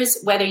yours,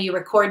 whether you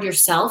record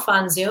yourself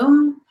on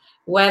Zoom,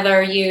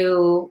 whether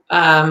you,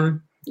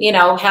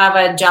 have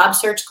a job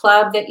search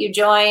club that you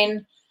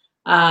join,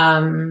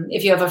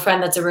 if you have a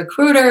friend that's a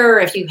recruiter,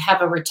 if you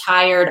have a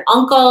retired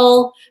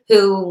uncle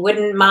who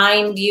wouldn't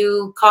mind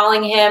you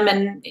calling him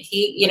and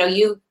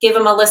you give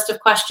him a list of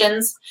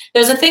questions.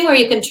 There's a thing where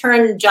you can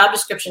turn job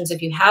descriptions,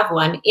 if you have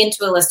one,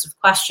 into a list of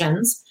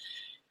questions.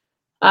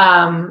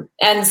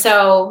 And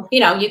so,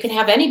 you can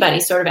have anybody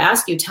sort of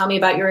ask you, tell me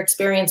about your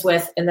experience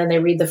with, and then they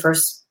read the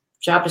first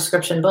job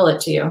description bullet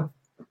to you.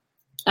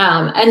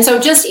 And so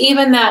just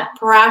even that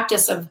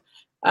practice of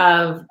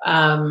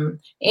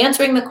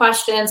answering the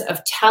questions,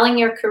 of telling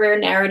your career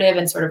narrative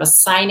and sort of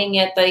assigning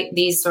it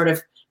these sort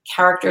of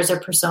characters or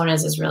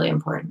personas is really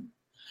important.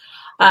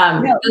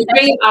 The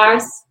 3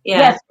 R's.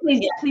 Yeah.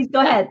 Yes, please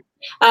go ahead.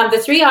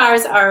 The 3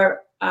 R's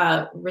are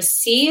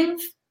receive,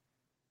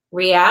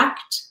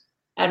 react,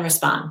 and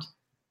respond.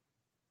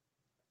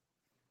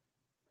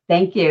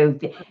 Thank you.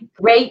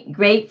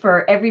 Great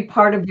for every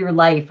part of your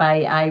life.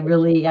 I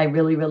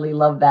really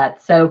love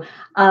that. So,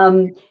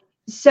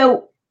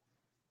 so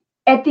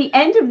at the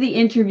end of the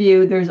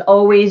interview, there's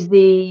always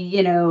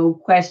the,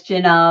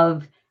 question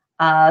of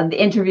the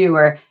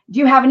interviewer, do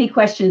you have any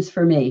questions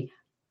for me?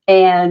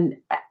 And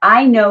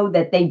I know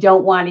that they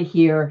don't want to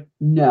hear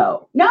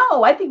no,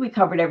 I think we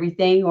covered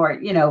everything, or,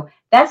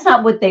 that's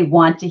not what they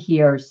want to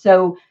hear.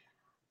 So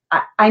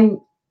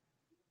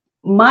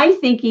my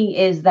thinking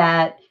is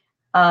that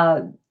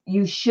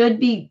you should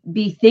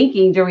be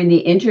thinking during the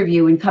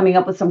interview and coming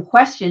up with some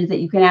questions that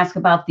you can ask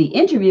about the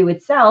interview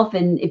itself.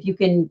 And if you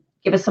can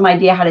give us some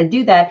idea how to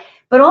do that,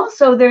 but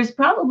also there's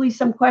probably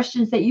some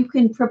questions that you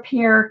can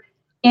prepare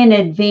in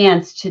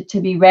advance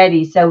to be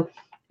ready. So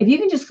if you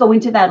can just go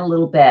into that a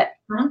little bit.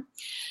 Mm-hmm.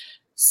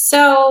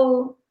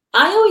 So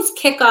I always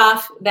kick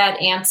off that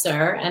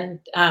answer and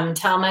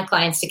tell my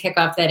clients to kick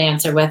off that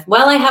answer with,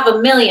 well, I have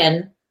 1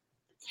 million,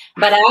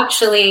 but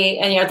actually,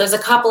 and there's a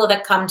couple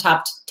that come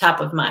top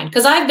of mind,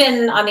 because I've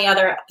been on the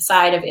other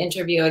side of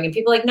interviewing and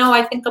people are like, no,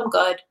 I think I'm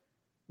good.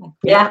 Like,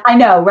 yeah, I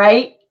know,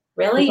 right?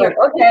 Really? Like,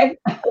 okay.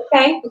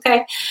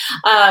 Okay.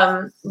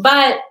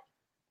 But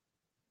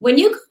when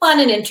you go on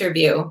an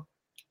interview,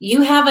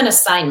 you have an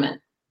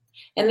assignment,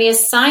 and the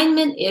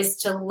assignment is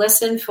to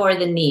listen for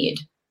the need.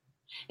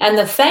 And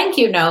the thank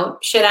you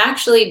note should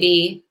actually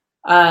be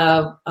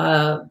following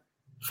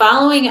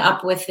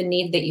up with the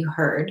need that you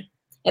heard.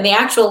 And the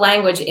actual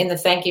language in the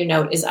thank you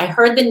note is, I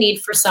heard the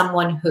need for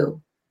someone who.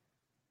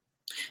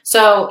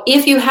 So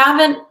if you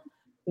haven't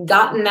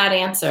gotten that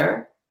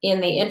answer in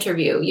the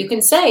interview, you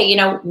can say,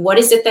 what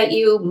is it that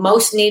you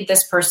most need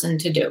this person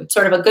to do?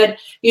 Sort of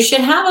you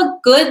should have a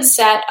good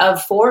set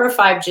of 4 or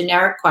 5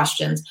 generic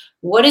questions.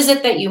 What is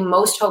it that you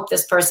most hope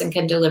this person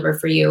can deliver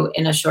for you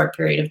in a short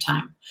period of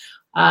time?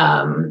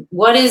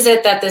 What is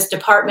it that this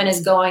department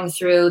is going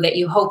through that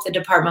you hope the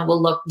department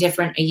will look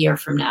different a year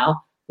from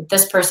now, that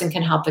this person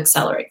can help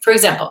accelerate? For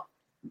example,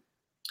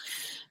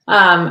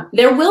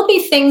 there will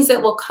be things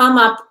that will come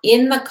up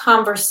in the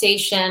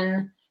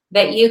conversation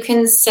that you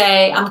can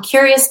say, I'm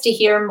curious to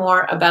hear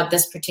more about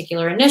this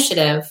particular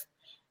initiative.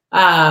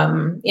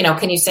 Can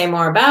you say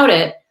more about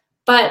it?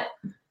 But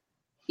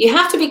you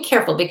have to be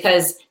careful,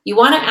 because you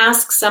want to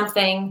ask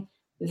something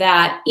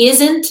that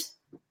isn't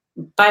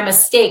by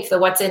mistake the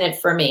what's in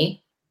it for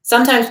me.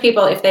 Sometimes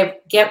people, if they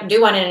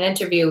do one in an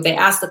interview, they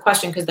ask the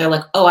question because they're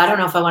like, oh, I don't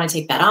know if I want to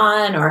take that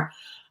on, or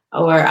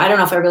I don't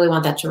know if I really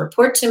want that to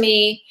report to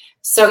me.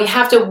 So you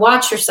have to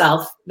watch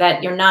yourself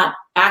that you're not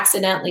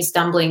accidentally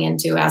stumbling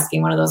into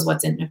asking one of those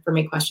what's in it for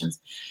me questions.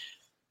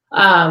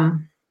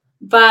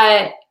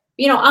 But,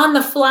 on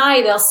the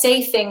fly, they'll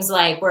say things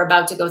like, we're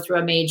about to go through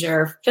a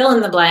major fill in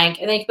the blank.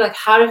 And then you can be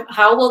like,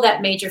 how will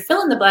that major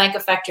fill in the blank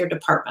affect your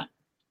department?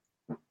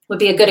 Would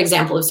be a good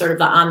example of sort of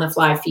the on the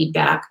fly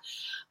feedback.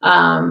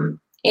 And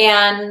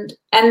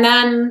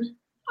then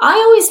I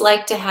always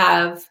like to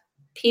have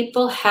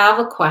people have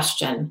a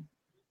question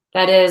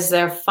that is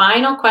their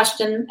final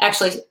question,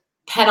 actually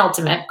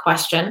penultimate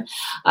question.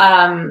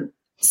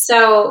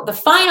 So the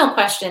final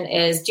question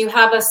is, do you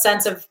have a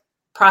sense of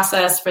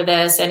process for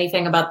this?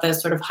 Anything about the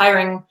sort of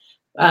hiring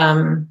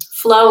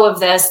flow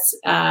of this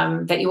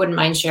that you wouldn't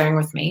mind sharing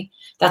with me?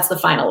 That's the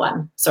final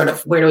one, sort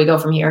of where do we go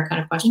from here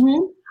kind of question.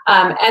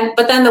 Mm-hmm.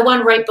 But then the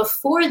one right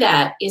before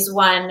that is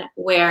one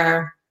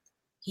where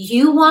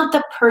you want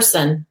the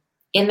person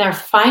in their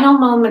final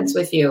moments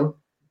with you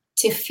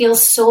to feel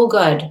so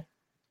good.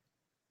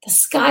 The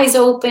sky's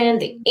open,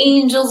 the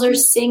angels are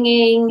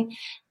singing,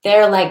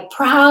 they're like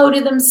proud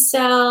of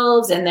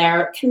themselves and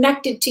they're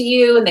connected to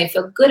you and they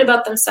feel good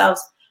about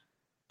themselves.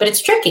 But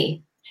it's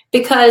tricky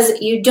because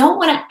you don't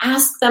want to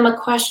ask them a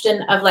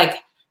question of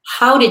like,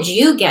 how did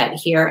you get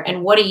here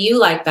and what do you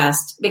like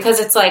best? Because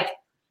it's like,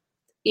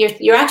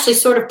 you're actually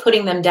sort of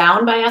putting them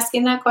down by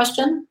asking that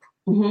question.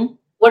 Mm-hmm.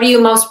 What are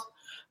you most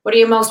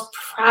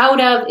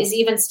proud of is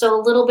even still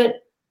a little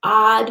bit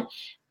odd.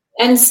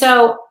 And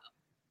so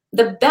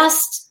the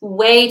best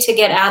way to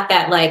get at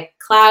that, like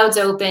clouds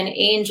open,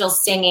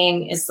 angels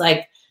singing is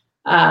like,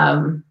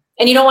 and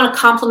you don't want to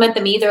compliment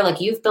them either.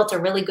 Like you've built a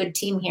really good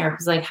team here.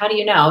 Cause like, how do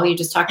you know? You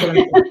just talk to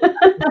them.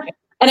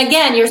 And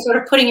again, you're sort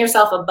of putting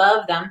yourself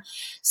above them.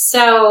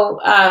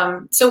 So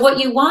what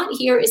you want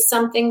here is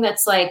something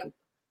that's like,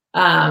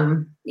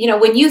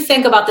 when you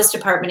think about this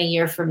department a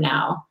year from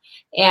now,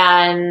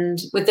 and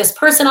with this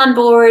person on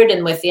board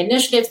and with the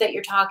initiatives that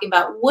you're talking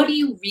about, what do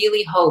you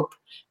really hope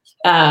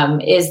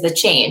is the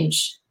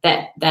change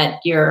that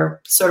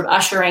you're sort of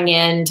ushering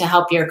in to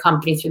help your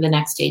company through the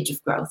next stage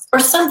of growth? Or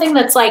something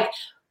that's like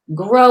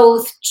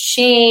growth,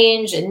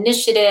 change,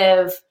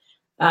 initiative,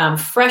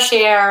 fresh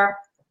air,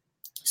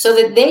 so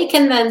that they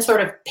can then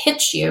sort of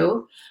pitch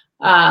you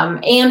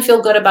and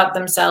feel good about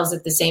themselves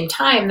at the same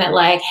time, that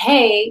like,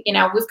 hey,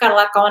 we've got a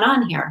lot going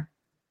on here.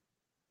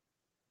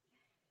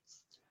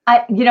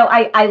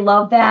 I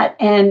love that.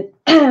 And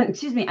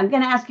excuse me, I'm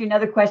going to ask you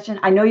another question.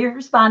 I know your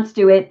response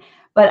to it,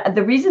 but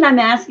the reason I'm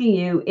asking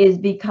you is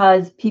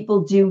because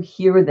people do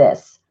hear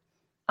this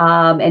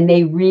and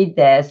they read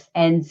this.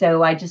 And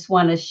so I just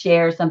want to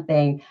share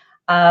something.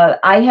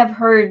 I have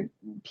heard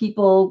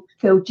people,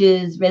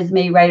 coaches,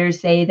 resume writers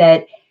say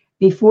that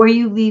before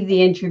you leave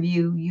the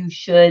interview, you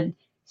should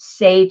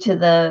say to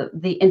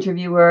the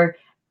interviewer,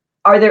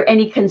 are there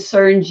any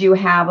concerns you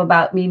have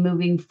about me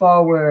moving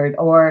forward?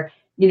 Or,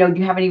 do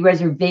you have any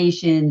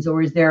reservations,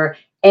 or is there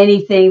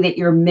anything that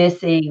you're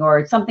missing,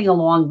 or something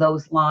along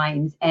those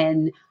lines?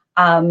 And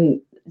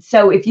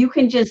so if you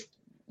can just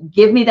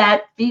give me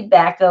that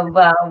feedback of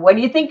what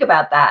do you think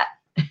about that?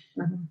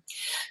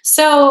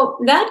 So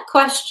that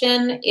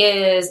question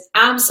is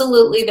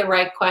absolutely the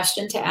right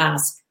question to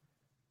ask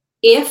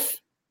if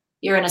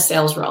you're in a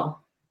sales role.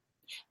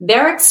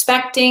 They're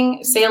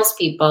expecting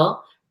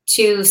salespeople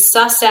to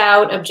suss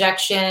out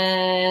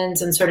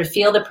objections and sort of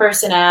feel the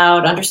person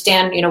out,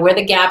 understand, where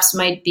the gaps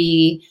might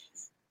be.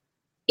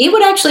 It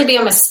would actually be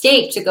a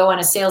mistake to go on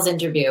a sales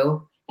interview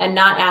and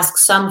not ask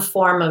some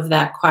form of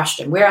that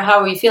question.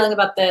 How are you feeling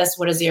about this?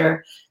 What is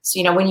your,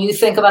 when you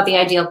think about the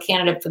ideal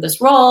candidate for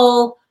this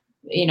role,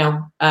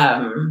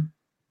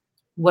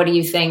 what do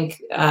you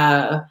think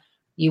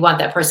you want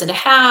that person to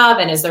have?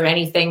 And is there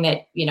anything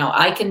that,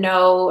 I can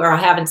know or I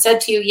haven't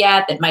said to you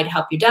yet that might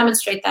help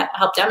demonstrate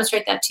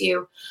that to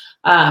you?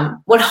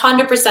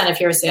 100% if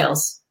you're a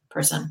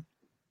salesperson.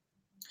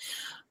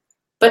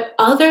 But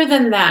other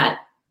than that,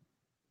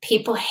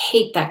 people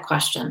hate that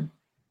question.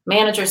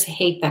 Managers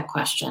hate that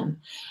question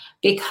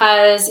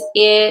because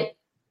it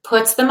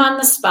puts them on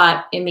the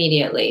spot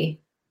immediately.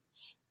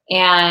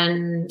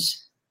 And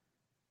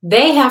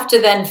they have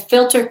to then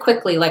filter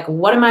quickly, like,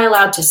 what am I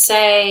allowed to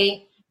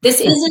say? This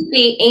isn't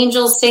the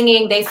angels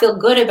singing, they feel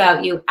good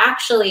about you.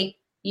 Actually,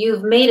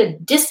 you've made a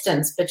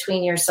distance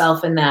between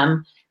yourself and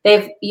them.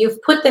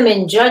 You've put them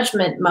in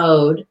judgment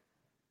mode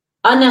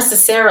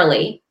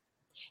unnecessarily.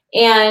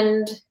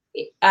 And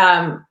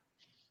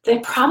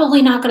they're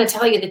probably not going to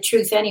tell you the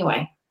truth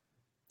anyway.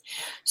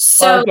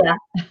 So,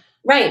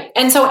 right.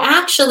 And so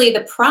actually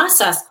the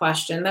process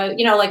question,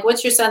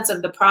 what's your sense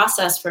of the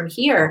process from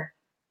here?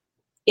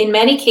 In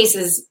many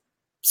cases,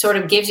 sort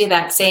of gives you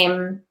that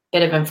same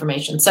bit of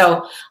information.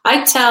 So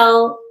I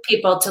tell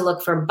people to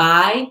look for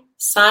buy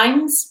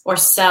signs or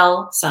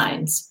sell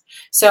signs.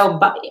 So,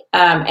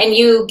 and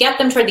you get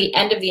them toward the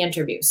end of the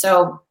interview.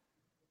 So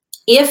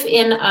if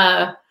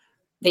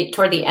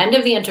toward the end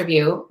of the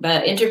interview,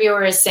 the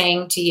interviewer is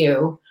saying to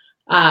you,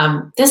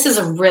 this is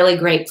a really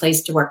great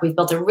place to work. We've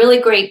built a really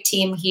great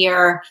team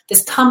here.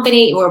 This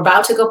company, we're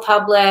about to go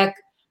public.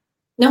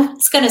 No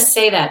one's going to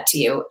say that to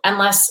you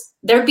unless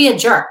there'd be a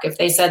jerk if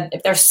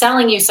they're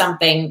selling you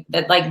something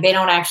that like they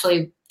don't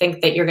actually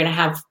think that you're going to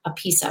have a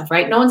piece of,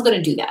 right? No one's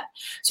going to do that.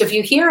 So if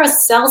you hear a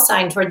sell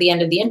sign toward the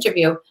end of the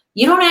interview,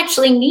 you don't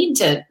actually need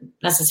to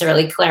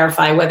necessarily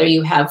clarify whether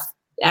you have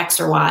X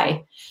or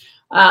Y.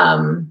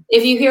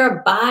 If you hear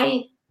a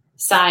buy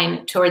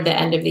sign toward the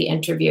end of the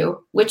interview,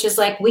 which is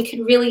like, we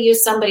could really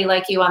use somebody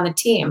like you on the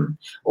team,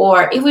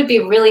 or it would be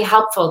really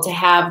helpful to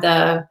have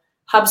the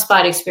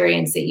HubSpot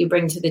experience that you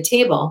bring to the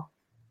table.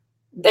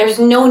 There's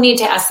no need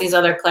to ask these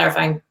other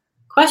clarifying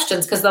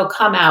questions because they'll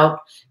come out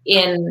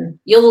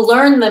you'll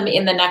learn them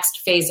in the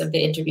next phase of the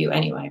interview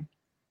anyway.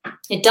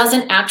 It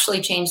doesn't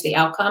actually change the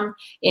outcome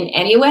in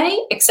any way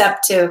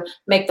except to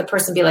make the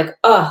person be like,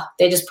 oh,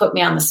 they just put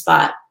me on the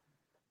spot.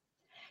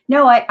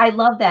 No, I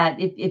love that.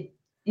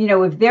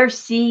 If they're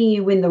seeing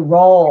you in the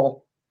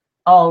role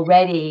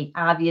already,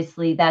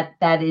 obviously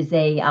that is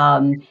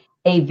a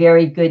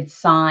very good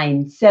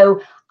sign.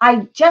 So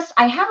I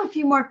have a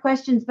few more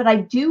questions, but I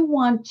do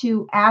want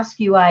to ask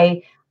you,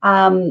 I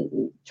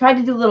tried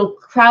to do a little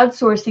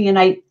crowdsourcing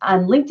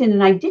on LinkedIn,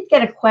 and I did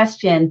get a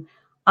question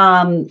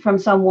from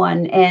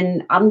someone,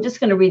 and I'm just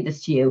going to read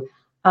this to you.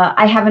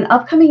 I have an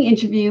upcoming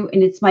interview,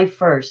 and it's my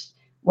first.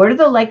 What are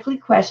the likely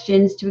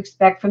questions to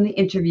expect from the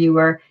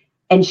interviewer?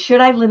 And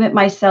should I limit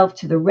myself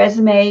to the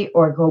resume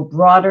or go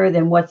broader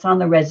than what's on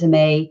the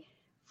resume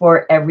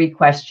for every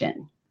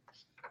question?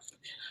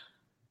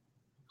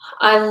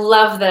 I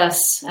love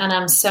this. And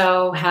I'm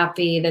so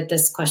happy that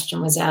this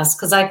question was asked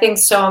because I think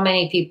so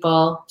many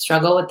people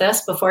struggle with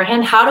this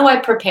beforehand. How do I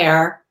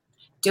prepare?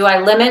 Do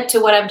I limit to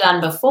what I've done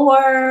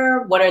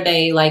before? What are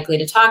they likely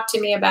to talk to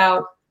me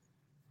about?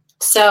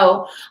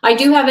 So I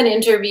do have an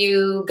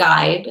interview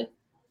guide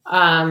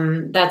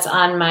that's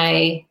on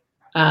my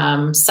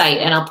site,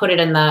 and I'll put it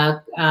in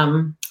the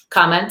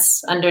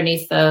comments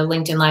underneath the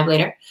LinkedIn Live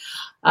later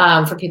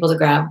for people to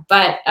grab.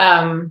 But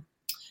and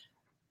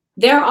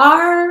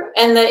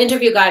the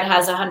interview guide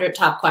has 100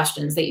 top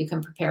questions that you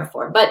can prepare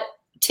for. But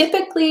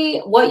typically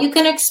what you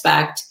can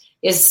expect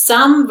is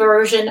some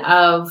version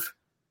of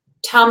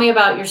tell me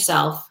about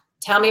yourself,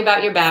 tell me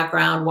about your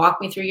background, walk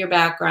me through your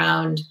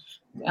background,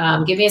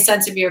 Give me a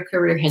sense of your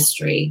career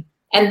history.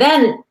 And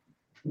then,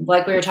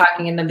 like we were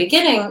talking in the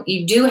beginning,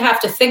 you do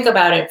have to think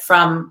about it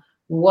from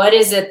what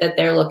is it that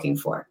they're looking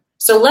for.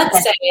 So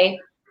let's say,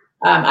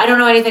 I don't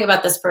know anything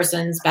about this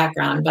person's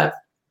background,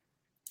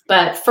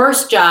 but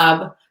first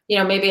job,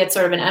 maybe it's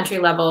sort of an entry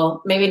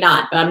level, maybe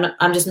not, but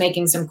I'm just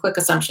making some quick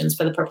assumptions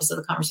for the purpose of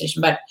the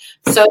conversation. But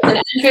so it's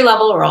an entry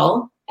level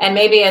role, and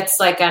maybe it's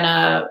like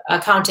an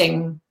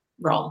accounting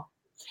role.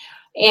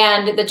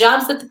 And the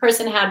jobs that the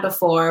person had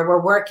before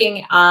were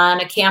working on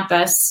a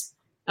campus,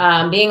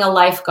 being a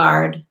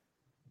lifeguard,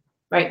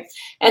 right?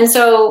 And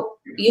so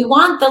you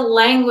want the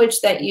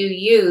language that you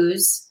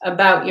use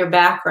about your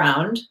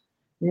background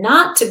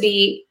not to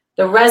be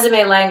the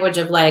resume language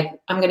of like,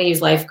 I'm going to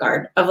use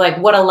lifeguard, of like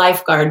what a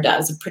lifeguard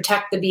does,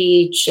 protect the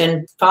beach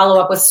and follow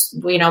up with,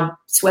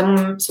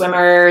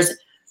 swimmers.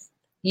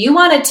 You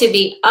want it to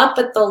be up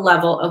at the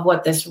level of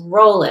what this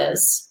role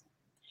is.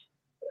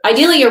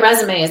 Ideally, your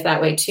resume is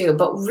that way too,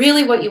 but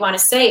really what you want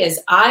to say is,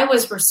 I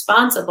was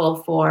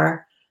responsible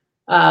for,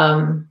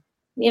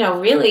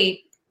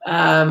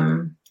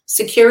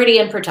 security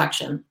and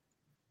protection.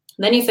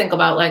 Then you think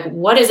about like,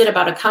 what is it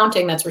about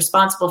accounting that's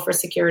responsible for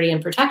security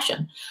and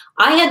protection?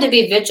 I had to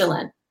be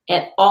vigilant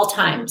at all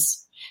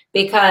times,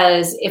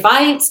 because if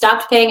I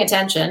stopped paying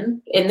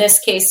attention, in this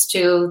case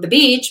to the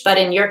beach, but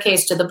in your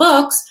case to the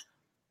books,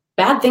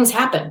 bad things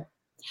happen,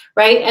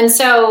 right? And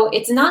so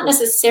it's not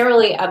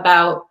necessarily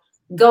about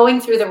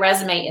going through the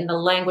resume in the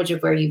language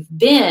of where you've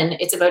been.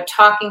 It's about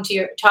talking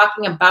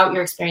about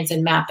your experience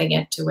and mapping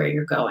it to where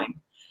you're going.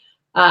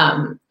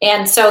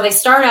 And so they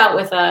start out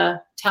with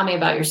tell me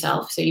about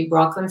yourself. So you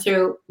walk them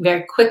through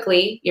very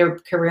quickly your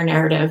career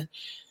narrative.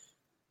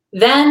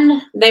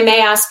 Then they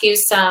may ask you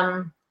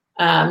some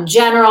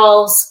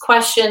general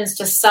questions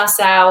to suss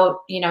out,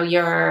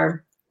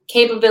 your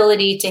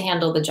capability to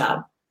handle the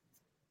job.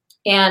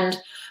 And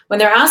when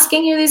they're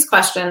asking you these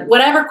questions,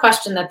 whatever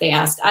question that they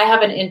ask, I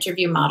have an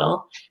interview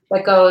model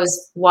that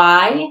goes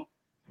why,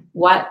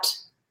 what,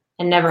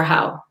 and never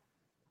how.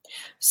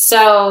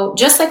 So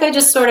just like I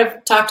just sort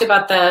of talked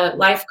about the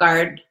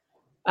lifeguard,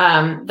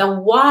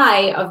 the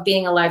why of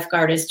being a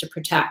lifeguard is to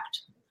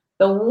protect.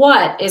 The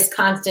what is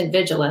constant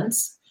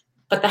vigilance,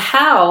 but the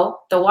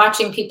how, the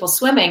watching people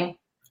swimming,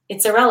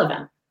 it's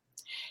irrelevant.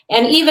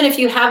 And even if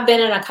you have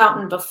been an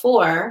accountant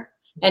before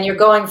and you're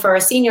going for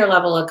a senior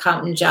level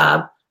accountant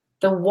job,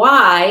 the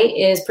why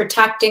is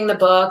protecting the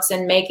books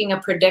and making a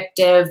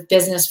predictive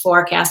business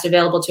forecast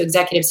available to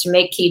executives to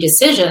make key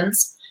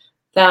decisions.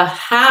 The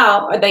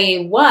how, or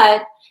the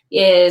what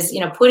is,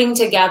 putting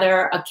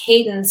together a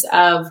cadence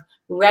of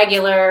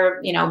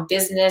regular,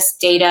 business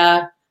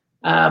data,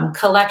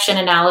 collection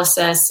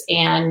analysis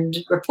and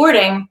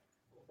reporting.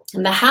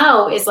 And the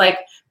how is like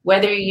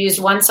whether you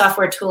use one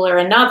software tool or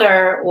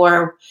another,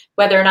 or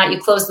whether or not you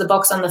close the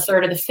books on the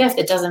 3rd or the 5th,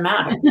 it doesn't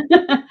matter,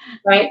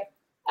 right?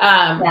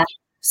 Yeah.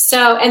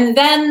 So, and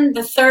then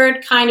the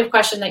third kind of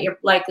question that you're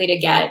likely to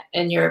get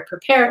in your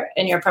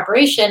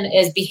preparation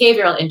is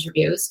behavioral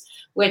interviews,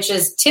 which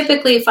is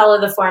typically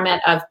follow the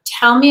format of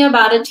tell me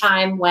about a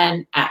time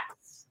when X.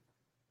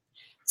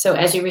 So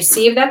as you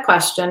receive that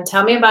question,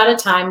 tell me about a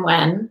time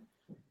when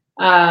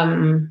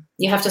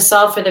you have to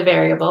solve for the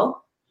variable.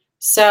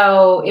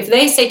 So if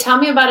they say, tell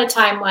me about a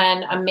time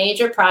when a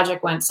major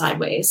project went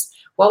sideways,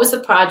 what was the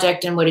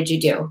project and what did you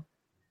do?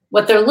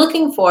 What they're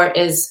looking for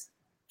is,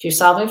 if you're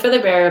solving for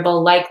the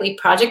variable, likely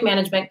project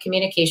management,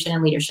 communication,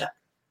 and leadership.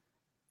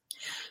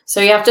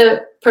 So you have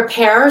to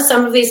prepare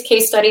some of these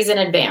case studies in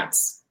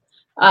advance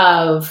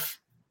of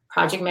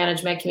project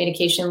management,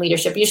 communication,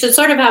 leadership. You should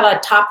sort of have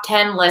a top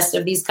 10 list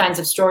of these kinds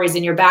of stories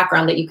in your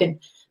background that you can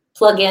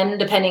plug in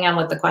depending on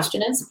what the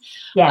question is.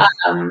 Yes.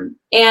 And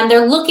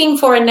they're looking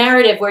for a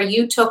narrative where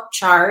you took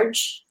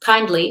charge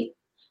kindly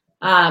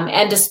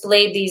and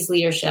displayed these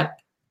leadership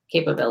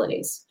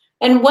capabilities.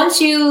 And once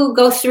you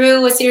go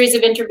through a series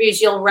of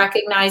interviews, you'll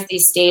recognize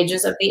these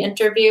stages of the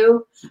interview.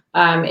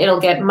 It'll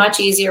get much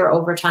easier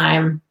over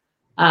time.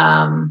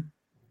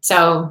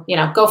 So,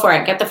 go for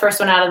it. Get the first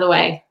one out of the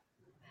way.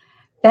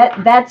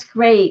 That's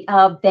great.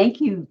 Thank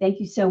you. Thank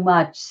you so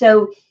much.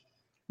 So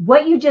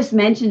what you just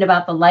mentioned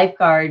about the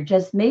lifeguard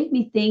just made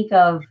me think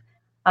of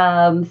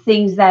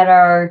things that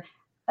are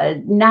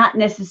not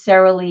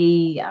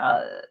necessarily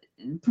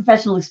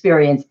professional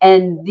experience.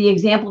 And the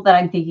example that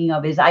I'm thinking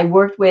of is I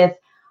worked with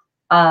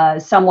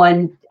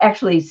someone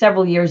actually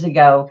several years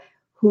ago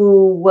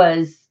who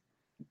was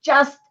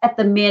just at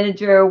the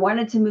manager,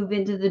 wanted to move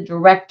into the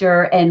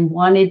director and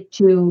wanted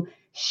to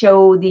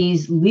show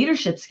these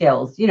leadership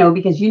skills,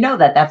 because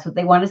that's what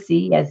they want to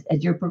see as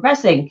you're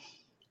progressing.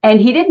 And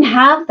he didn't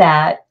have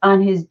that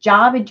on his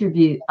job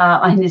interview,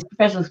 on his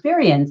professional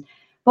experience.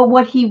 But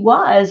what he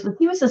was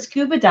a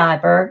scuba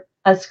diver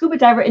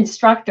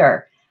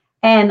instructor.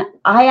 And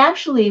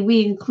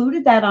we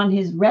included that on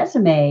his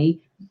resume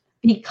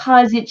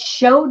because it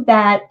showed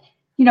that,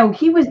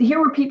 here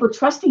were people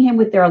trusting him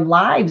with their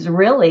lives,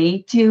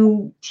 really,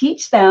 to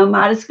teach them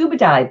how to scuba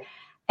dive.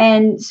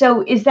 And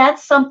so is that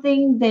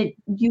something that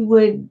you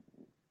would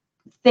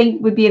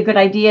think would be a good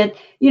idea?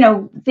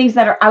 Things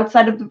that are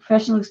outside of the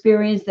professional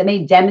experience that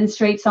may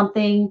demonstrate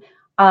something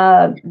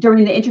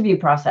during the interview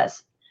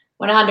process.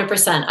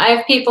 100%. I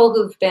have people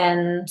who've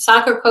been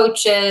soccer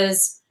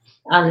coaches,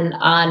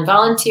 on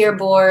volunteer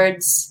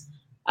boards,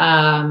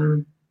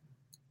 all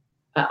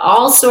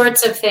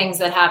sorts of things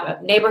that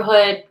have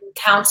neighborhood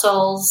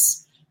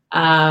councils,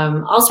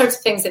 all sorts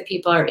of things that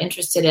people are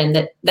interested in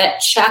that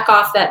check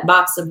off that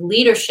box of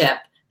leadership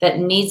that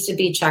needs to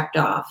be checked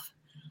off.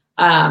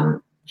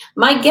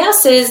 My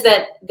guess is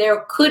that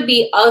there could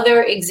be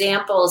other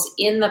examples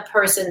in the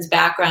person's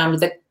background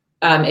that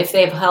if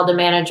they've held a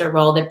manager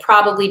role that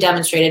probably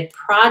demonstrated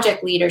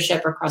project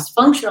leadership or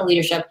cross-functional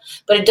leadership,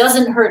 but it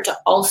doesn't hurt to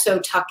also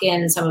tuck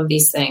in some of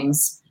these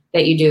things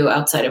that you do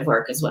outside of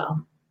work as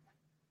well.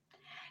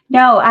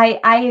 No,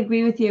 I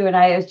agree with you. And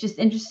I was just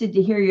interested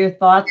to hear your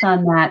thoughts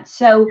on that.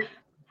 So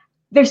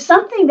there's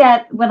something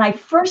that when I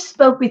first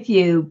spoke with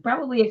you,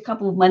 probably a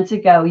couple of months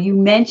ago, you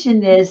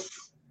mentioned this,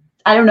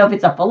 I don't know if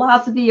it's a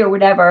philosophy or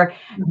whatever,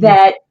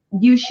 that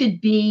you should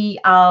be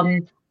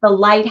the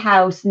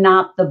lighthouse,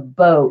 not the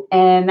boat.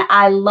 And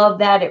I love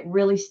that. It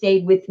really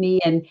stayed with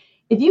me. And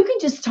if you can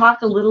just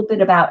talk a little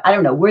bit about, I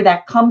don't know, where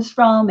that comes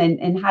from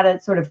and how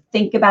to sort of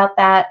think about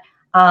that,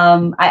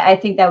 I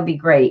think that would be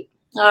great.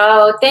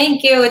 Oh,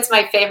 thank you. It's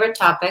my favorite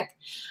topic.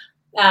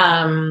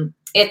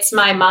 It's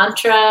my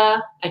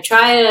mantra. I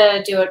try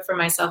to do it for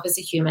myself as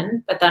a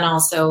human, but then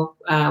also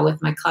with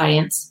my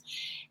clients.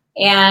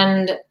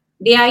 And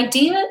the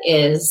idea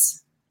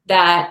is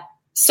that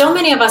so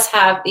many of us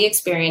have the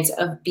experience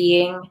of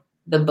being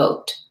the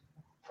boat.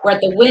 We're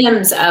at the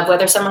whims of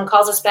whether someone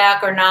calls us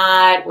back or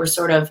not. We're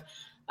sort of,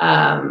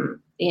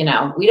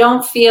 we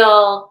don't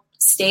feel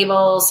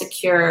stable,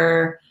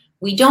 secure.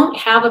 We don't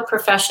have a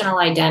professional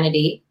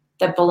identity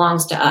that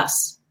belongs to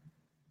us.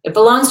 It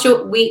belongs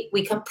to, we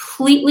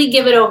completely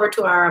give it over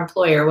to our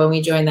employer when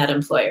we join that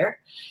employer,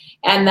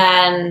 and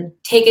then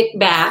take it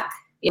back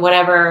in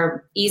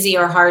whatever easy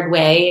or hard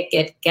way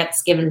it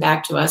gets given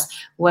back to us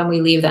when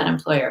we leave that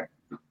employer.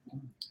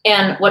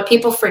 And what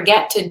people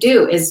forget to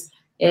do is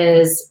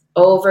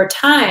over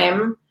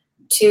time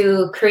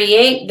to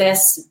create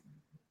this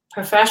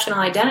professional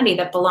identity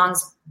that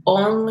belongs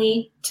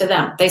only to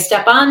them. They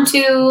step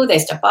onto, they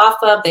step off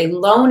of, they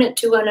loan it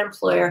to an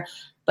employer,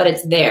 but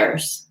it's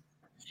theirs.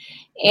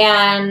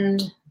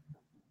 And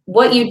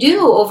what you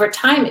do over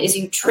time is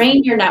you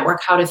train your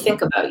network how to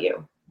think about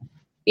you.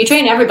 You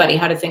train everybody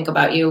how to think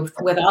about you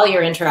with all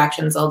your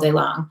interactions all day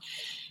long.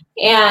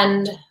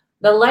 And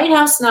the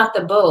lighthouse, not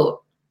the boat.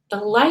 The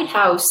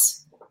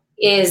lighthouse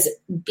is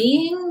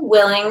being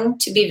willing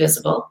to be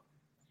visible,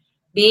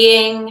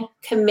 being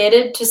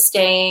committed to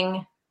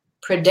staying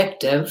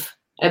predictive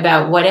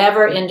about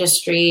whatever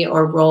industry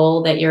or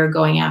role that you're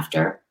going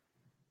after.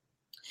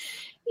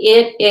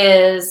 It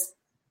is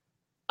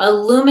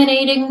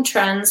illuminating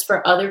trends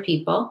for other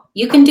people.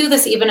 You can do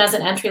this even as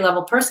an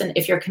entry-level person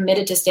if you're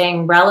committed to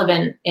staying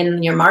relevant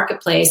in your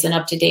marketplace and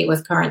up to date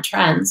with current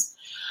trends.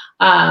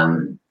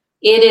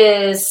 It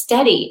is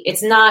steady.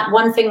 It's not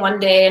one thing one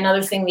day,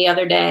 another thing the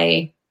other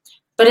day.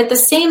 But at the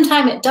same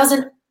time, it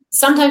doesn't,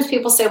 sometimes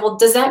people say, well,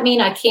 does that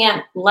mean I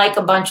can't like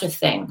a bunch of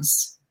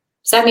things?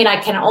 Does that mean I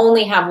can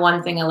only have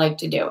one thing I like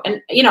to do? And,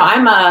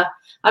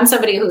 I'm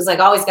somebody who's like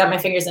always got my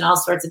fingers in all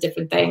sorts of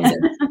different things.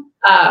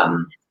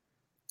 And,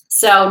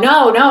 so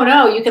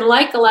no, you can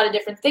like a lot of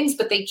different things,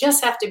 but they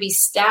just have to be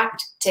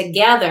stacked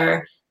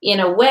together in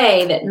a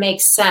way that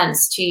makes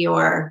sense to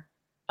your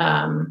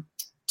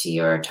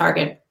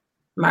target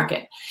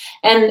market.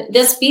 And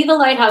this be the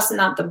lighthouse and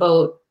not the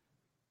boat,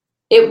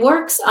 it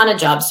works on a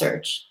job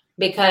search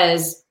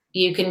because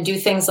you can do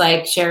things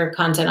like share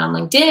content on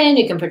LinkedIn,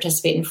 you can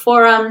participate in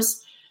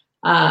forums.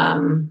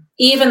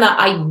 Even the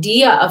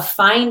idea of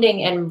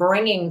finding and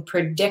bringing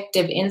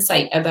predictive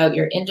insight about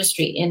your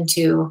industry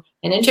into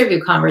an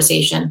interview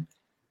conversation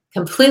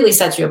completely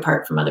sets you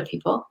apart from other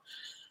people.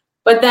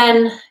 But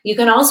then you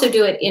can also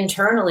do it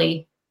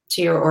internally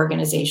to your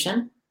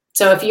organization.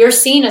 So if you're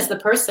seen as the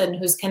person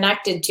who's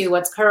connected to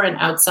what's current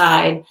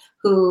outside,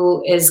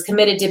 who is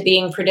committed to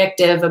being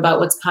predictive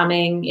about what's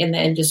coming in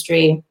the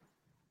industry,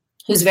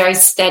 who's very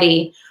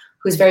steady,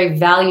 who's very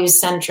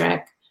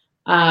value-centric,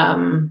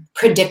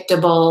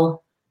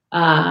 predictable,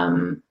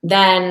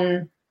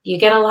 then you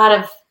get a lot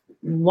of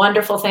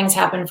wonderful things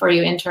happen for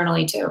you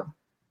internally too.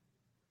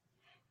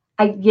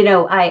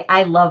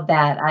 I love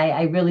that.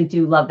 I really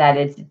do love that.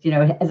 It's,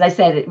 as I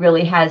said, it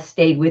really has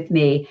stayed with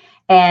me.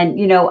 And,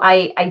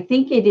 I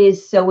think it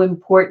is so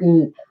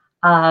important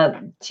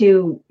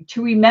to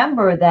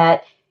remember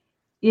that,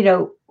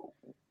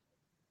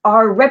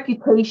 our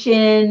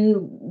reputation,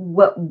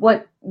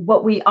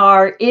 what we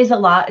are is a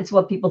lot. It's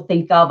what people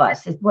think of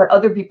us. It's what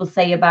other people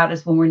say about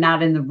us when we're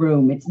not in the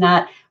room. It's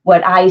not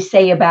what I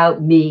say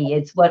about me.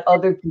 It's what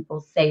other people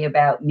say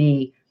about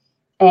me.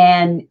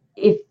 And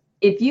if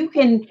you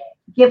can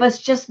give us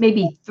just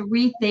maybe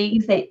 3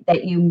 things that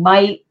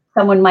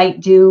someone might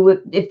do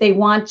if they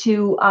want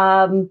to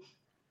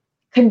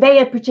convey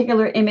a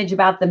particular image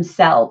about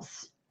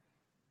themselves.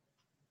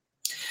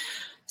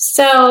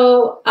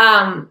 So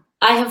I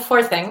have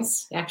 4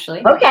 things,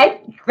 actually. Okay,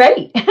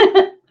 great.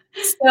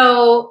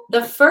 So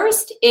the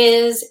first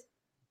is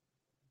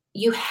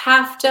you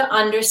have to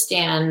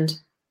understand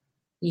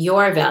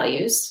your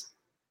values,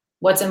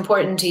 what's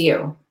important to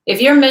you.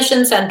 If you're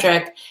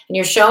mission-centric and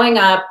you're showing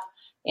up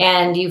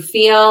and you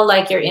feel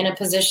like you're in a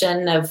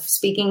position of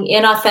speaking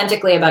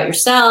inauthentically about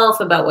yourself,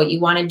 about what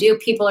you want to do,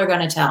 people are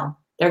going to tell.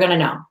 They're going to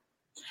know.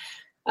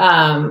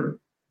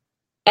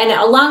 And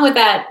along with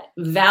that,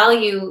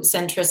 values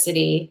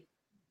centricity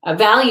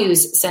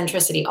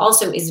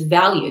also is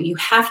value. You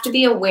have to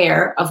be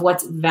aware of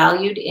what's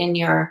valued in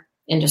your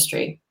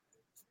industry.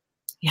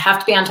 You have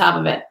to be on top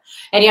of it.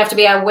 And you have to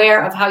be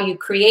aware of how you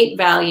create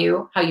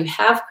value, how you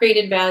have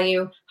created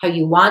value, how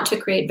you want to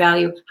create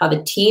value, how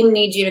the team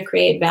needs you to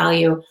create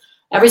value.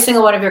 Every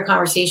single one of your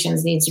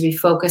conversations needs to be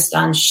focused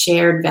on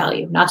shared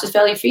value, not just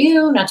value for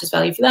you, not just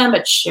value for them,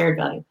 but shared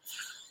value.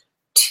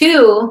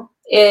 2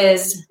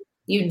 is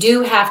you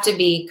do have to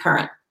be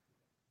current.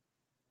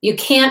 You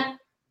can't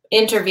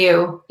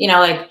interview,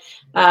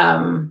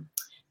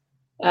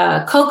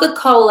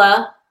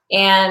 Coca-Cola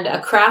and a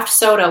craft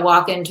soda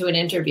walk into an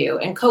interview,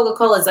 and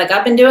Coca-Cola is like,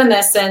 I've been doing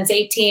this since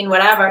 1800,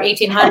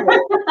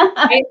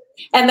 right?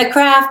 And the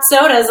craft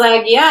soda is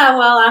like, yeah,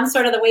 well, I'm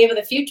sort of the wave of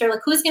the future.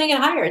 Like, who's going to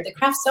get hired? The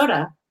craft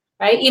soda,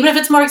 right? Even if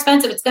it's more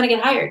expensive, it's going to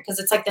get hired because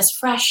it's like this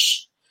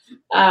fresh.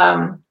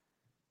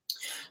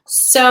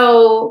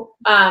 So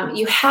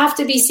you have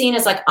to be seen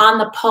as like on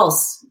the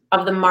pulse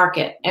of the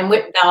market, and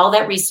with all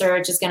that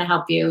research is going to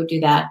help you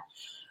do that.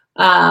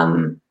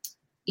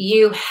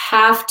 You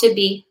have to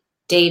be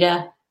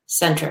data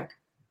centric,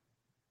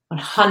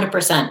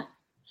 100%.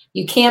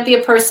 You can't be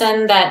a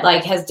person that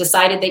like has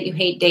decided that you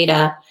hate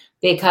data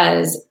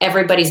because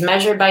everybody's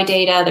measured by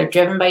data, they're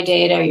driven by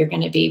data. You're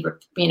going to be,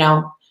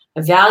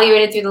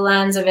 evaluated through the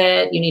lens of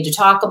it. You need to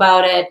talk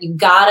about it. You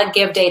got to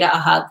give data a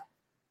hug.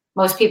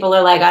 Most people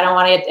are like, I don't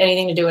want to get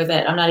anything to do with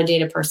it. I'm not a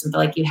data person, but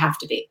like you have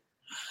to be.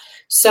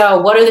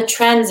 So what are the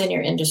trends in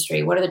your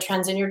industry? What are the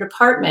trends in your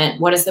department?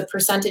 What is the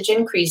percentage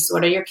increase?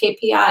 What are your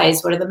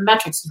KPIs? What are the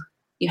metrics?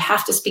 You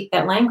have to speak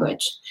that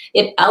language.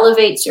 It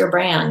elevates your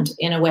brand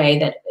in a way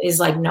that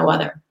is like no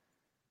other.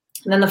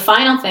 And then the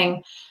final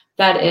thing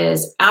that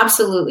is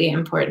absolutely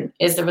important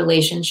is the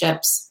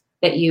relationships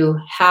that you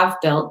have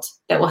built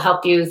that will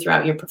help you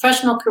throughout your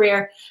professional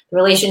career, the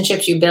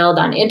relationships you build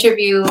on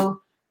interview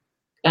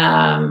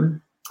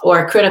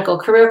or critical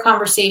career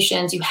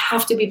conversations. You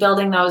have to be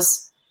building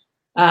those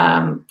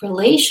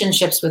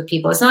relationships with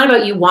people. It's not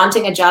about you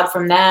wanting a job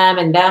from them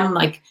and them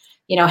like,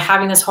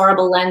 having this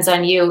horrible lens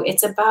on you.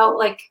 It's about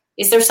like,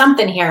 is there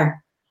something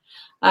here?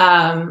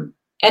 And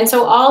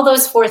so all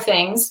those 4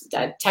 things,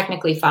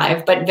 technically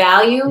 5, but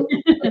values,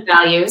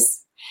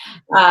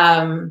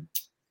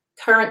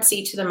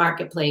 currency to the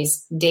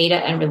marketplace, data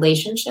and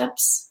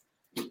relationships.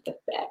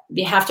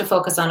 You have to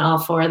focus on all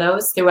 4 of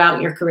those throughout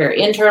your career,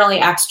 internally,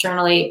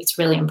 externally. It's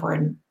really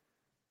important.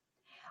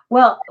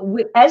 Well,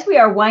 as we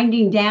are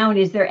winding down,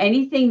 is there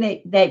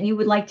anything that you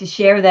would like to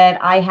share that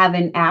I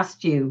haven't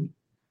asked you?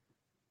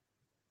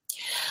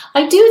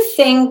 I do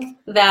think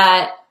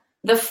that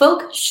the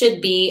focus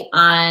should be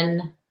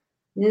on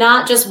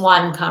not just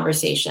one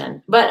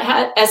conversation, but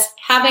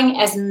having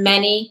as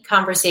many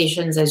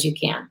conversations as you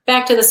can.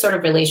 Back to the sort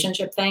of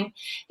relationship thing.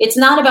 It's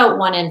not about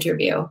one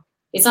interview.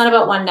 It's not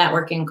about one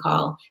networking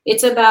call.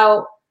 It's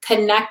about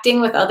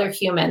connecting with other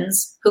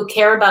humans who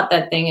care about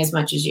that thing as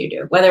much as you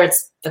do, whether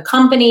it's the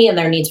company and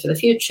their needs for the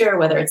future,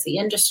 whether it's the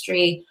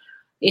industry.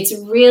 It's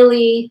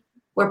really,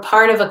 we're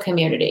part of a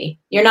community.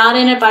 You're not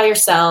in it by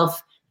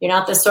yourself. You're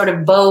not this sort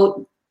of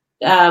boat,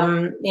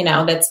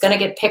 that's going to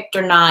get picked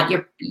or not.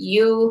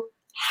 You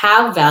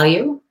have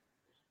value.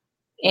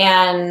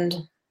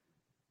 And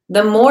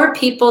the more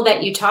people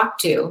that you talk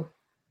to,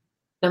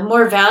 the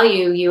more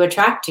value you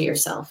attract to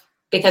yourself.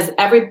 Because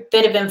every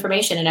bit of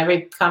information and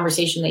every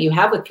conversation that you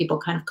have with people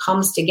kind of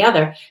comes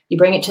together. You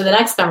bring it to the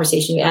next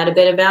conversation, you add a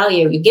bit of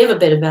value, you give a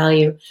bit of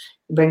value,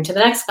 you bring it to the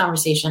next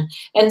conversation.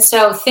 And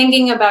so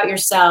thinking about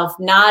yourself,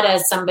 not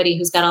as somebody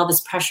who's got all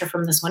this pressure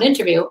from this one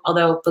interview,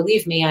 although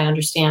believe me, I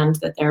understand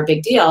that they're a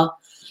big deal,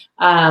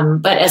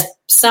 but as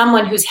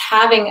someone who's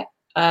having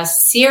a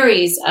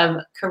series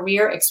of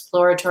career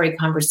exploratory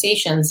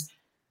conversations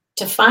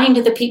to find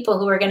the people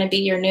who are going to be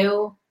your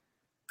new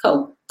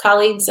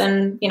colleagues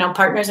and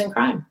partners in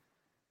crime.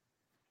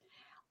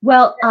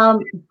 Well,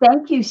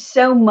 thank you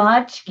so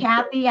much,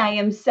 Kathy. I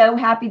am so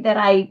happy that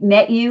I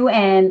met you,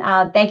 and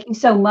thank you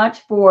so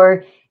much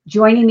for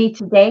joining me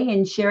today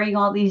and sharing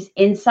all these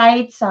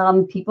insights.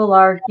 People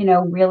are,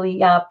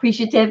 really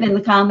appreciative in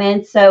the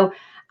comments. So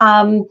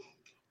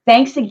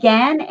thanks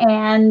again,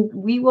 and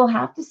we will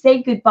have to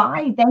say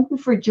goodbye. Thank you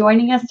for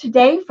joining us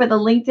today for the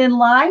LinkedIn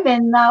Live,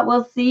 and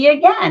we'll see you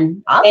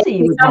again. I'll see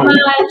you so much.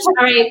 All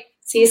right.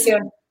 See you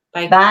soon.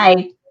 Bye.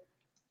 Bye.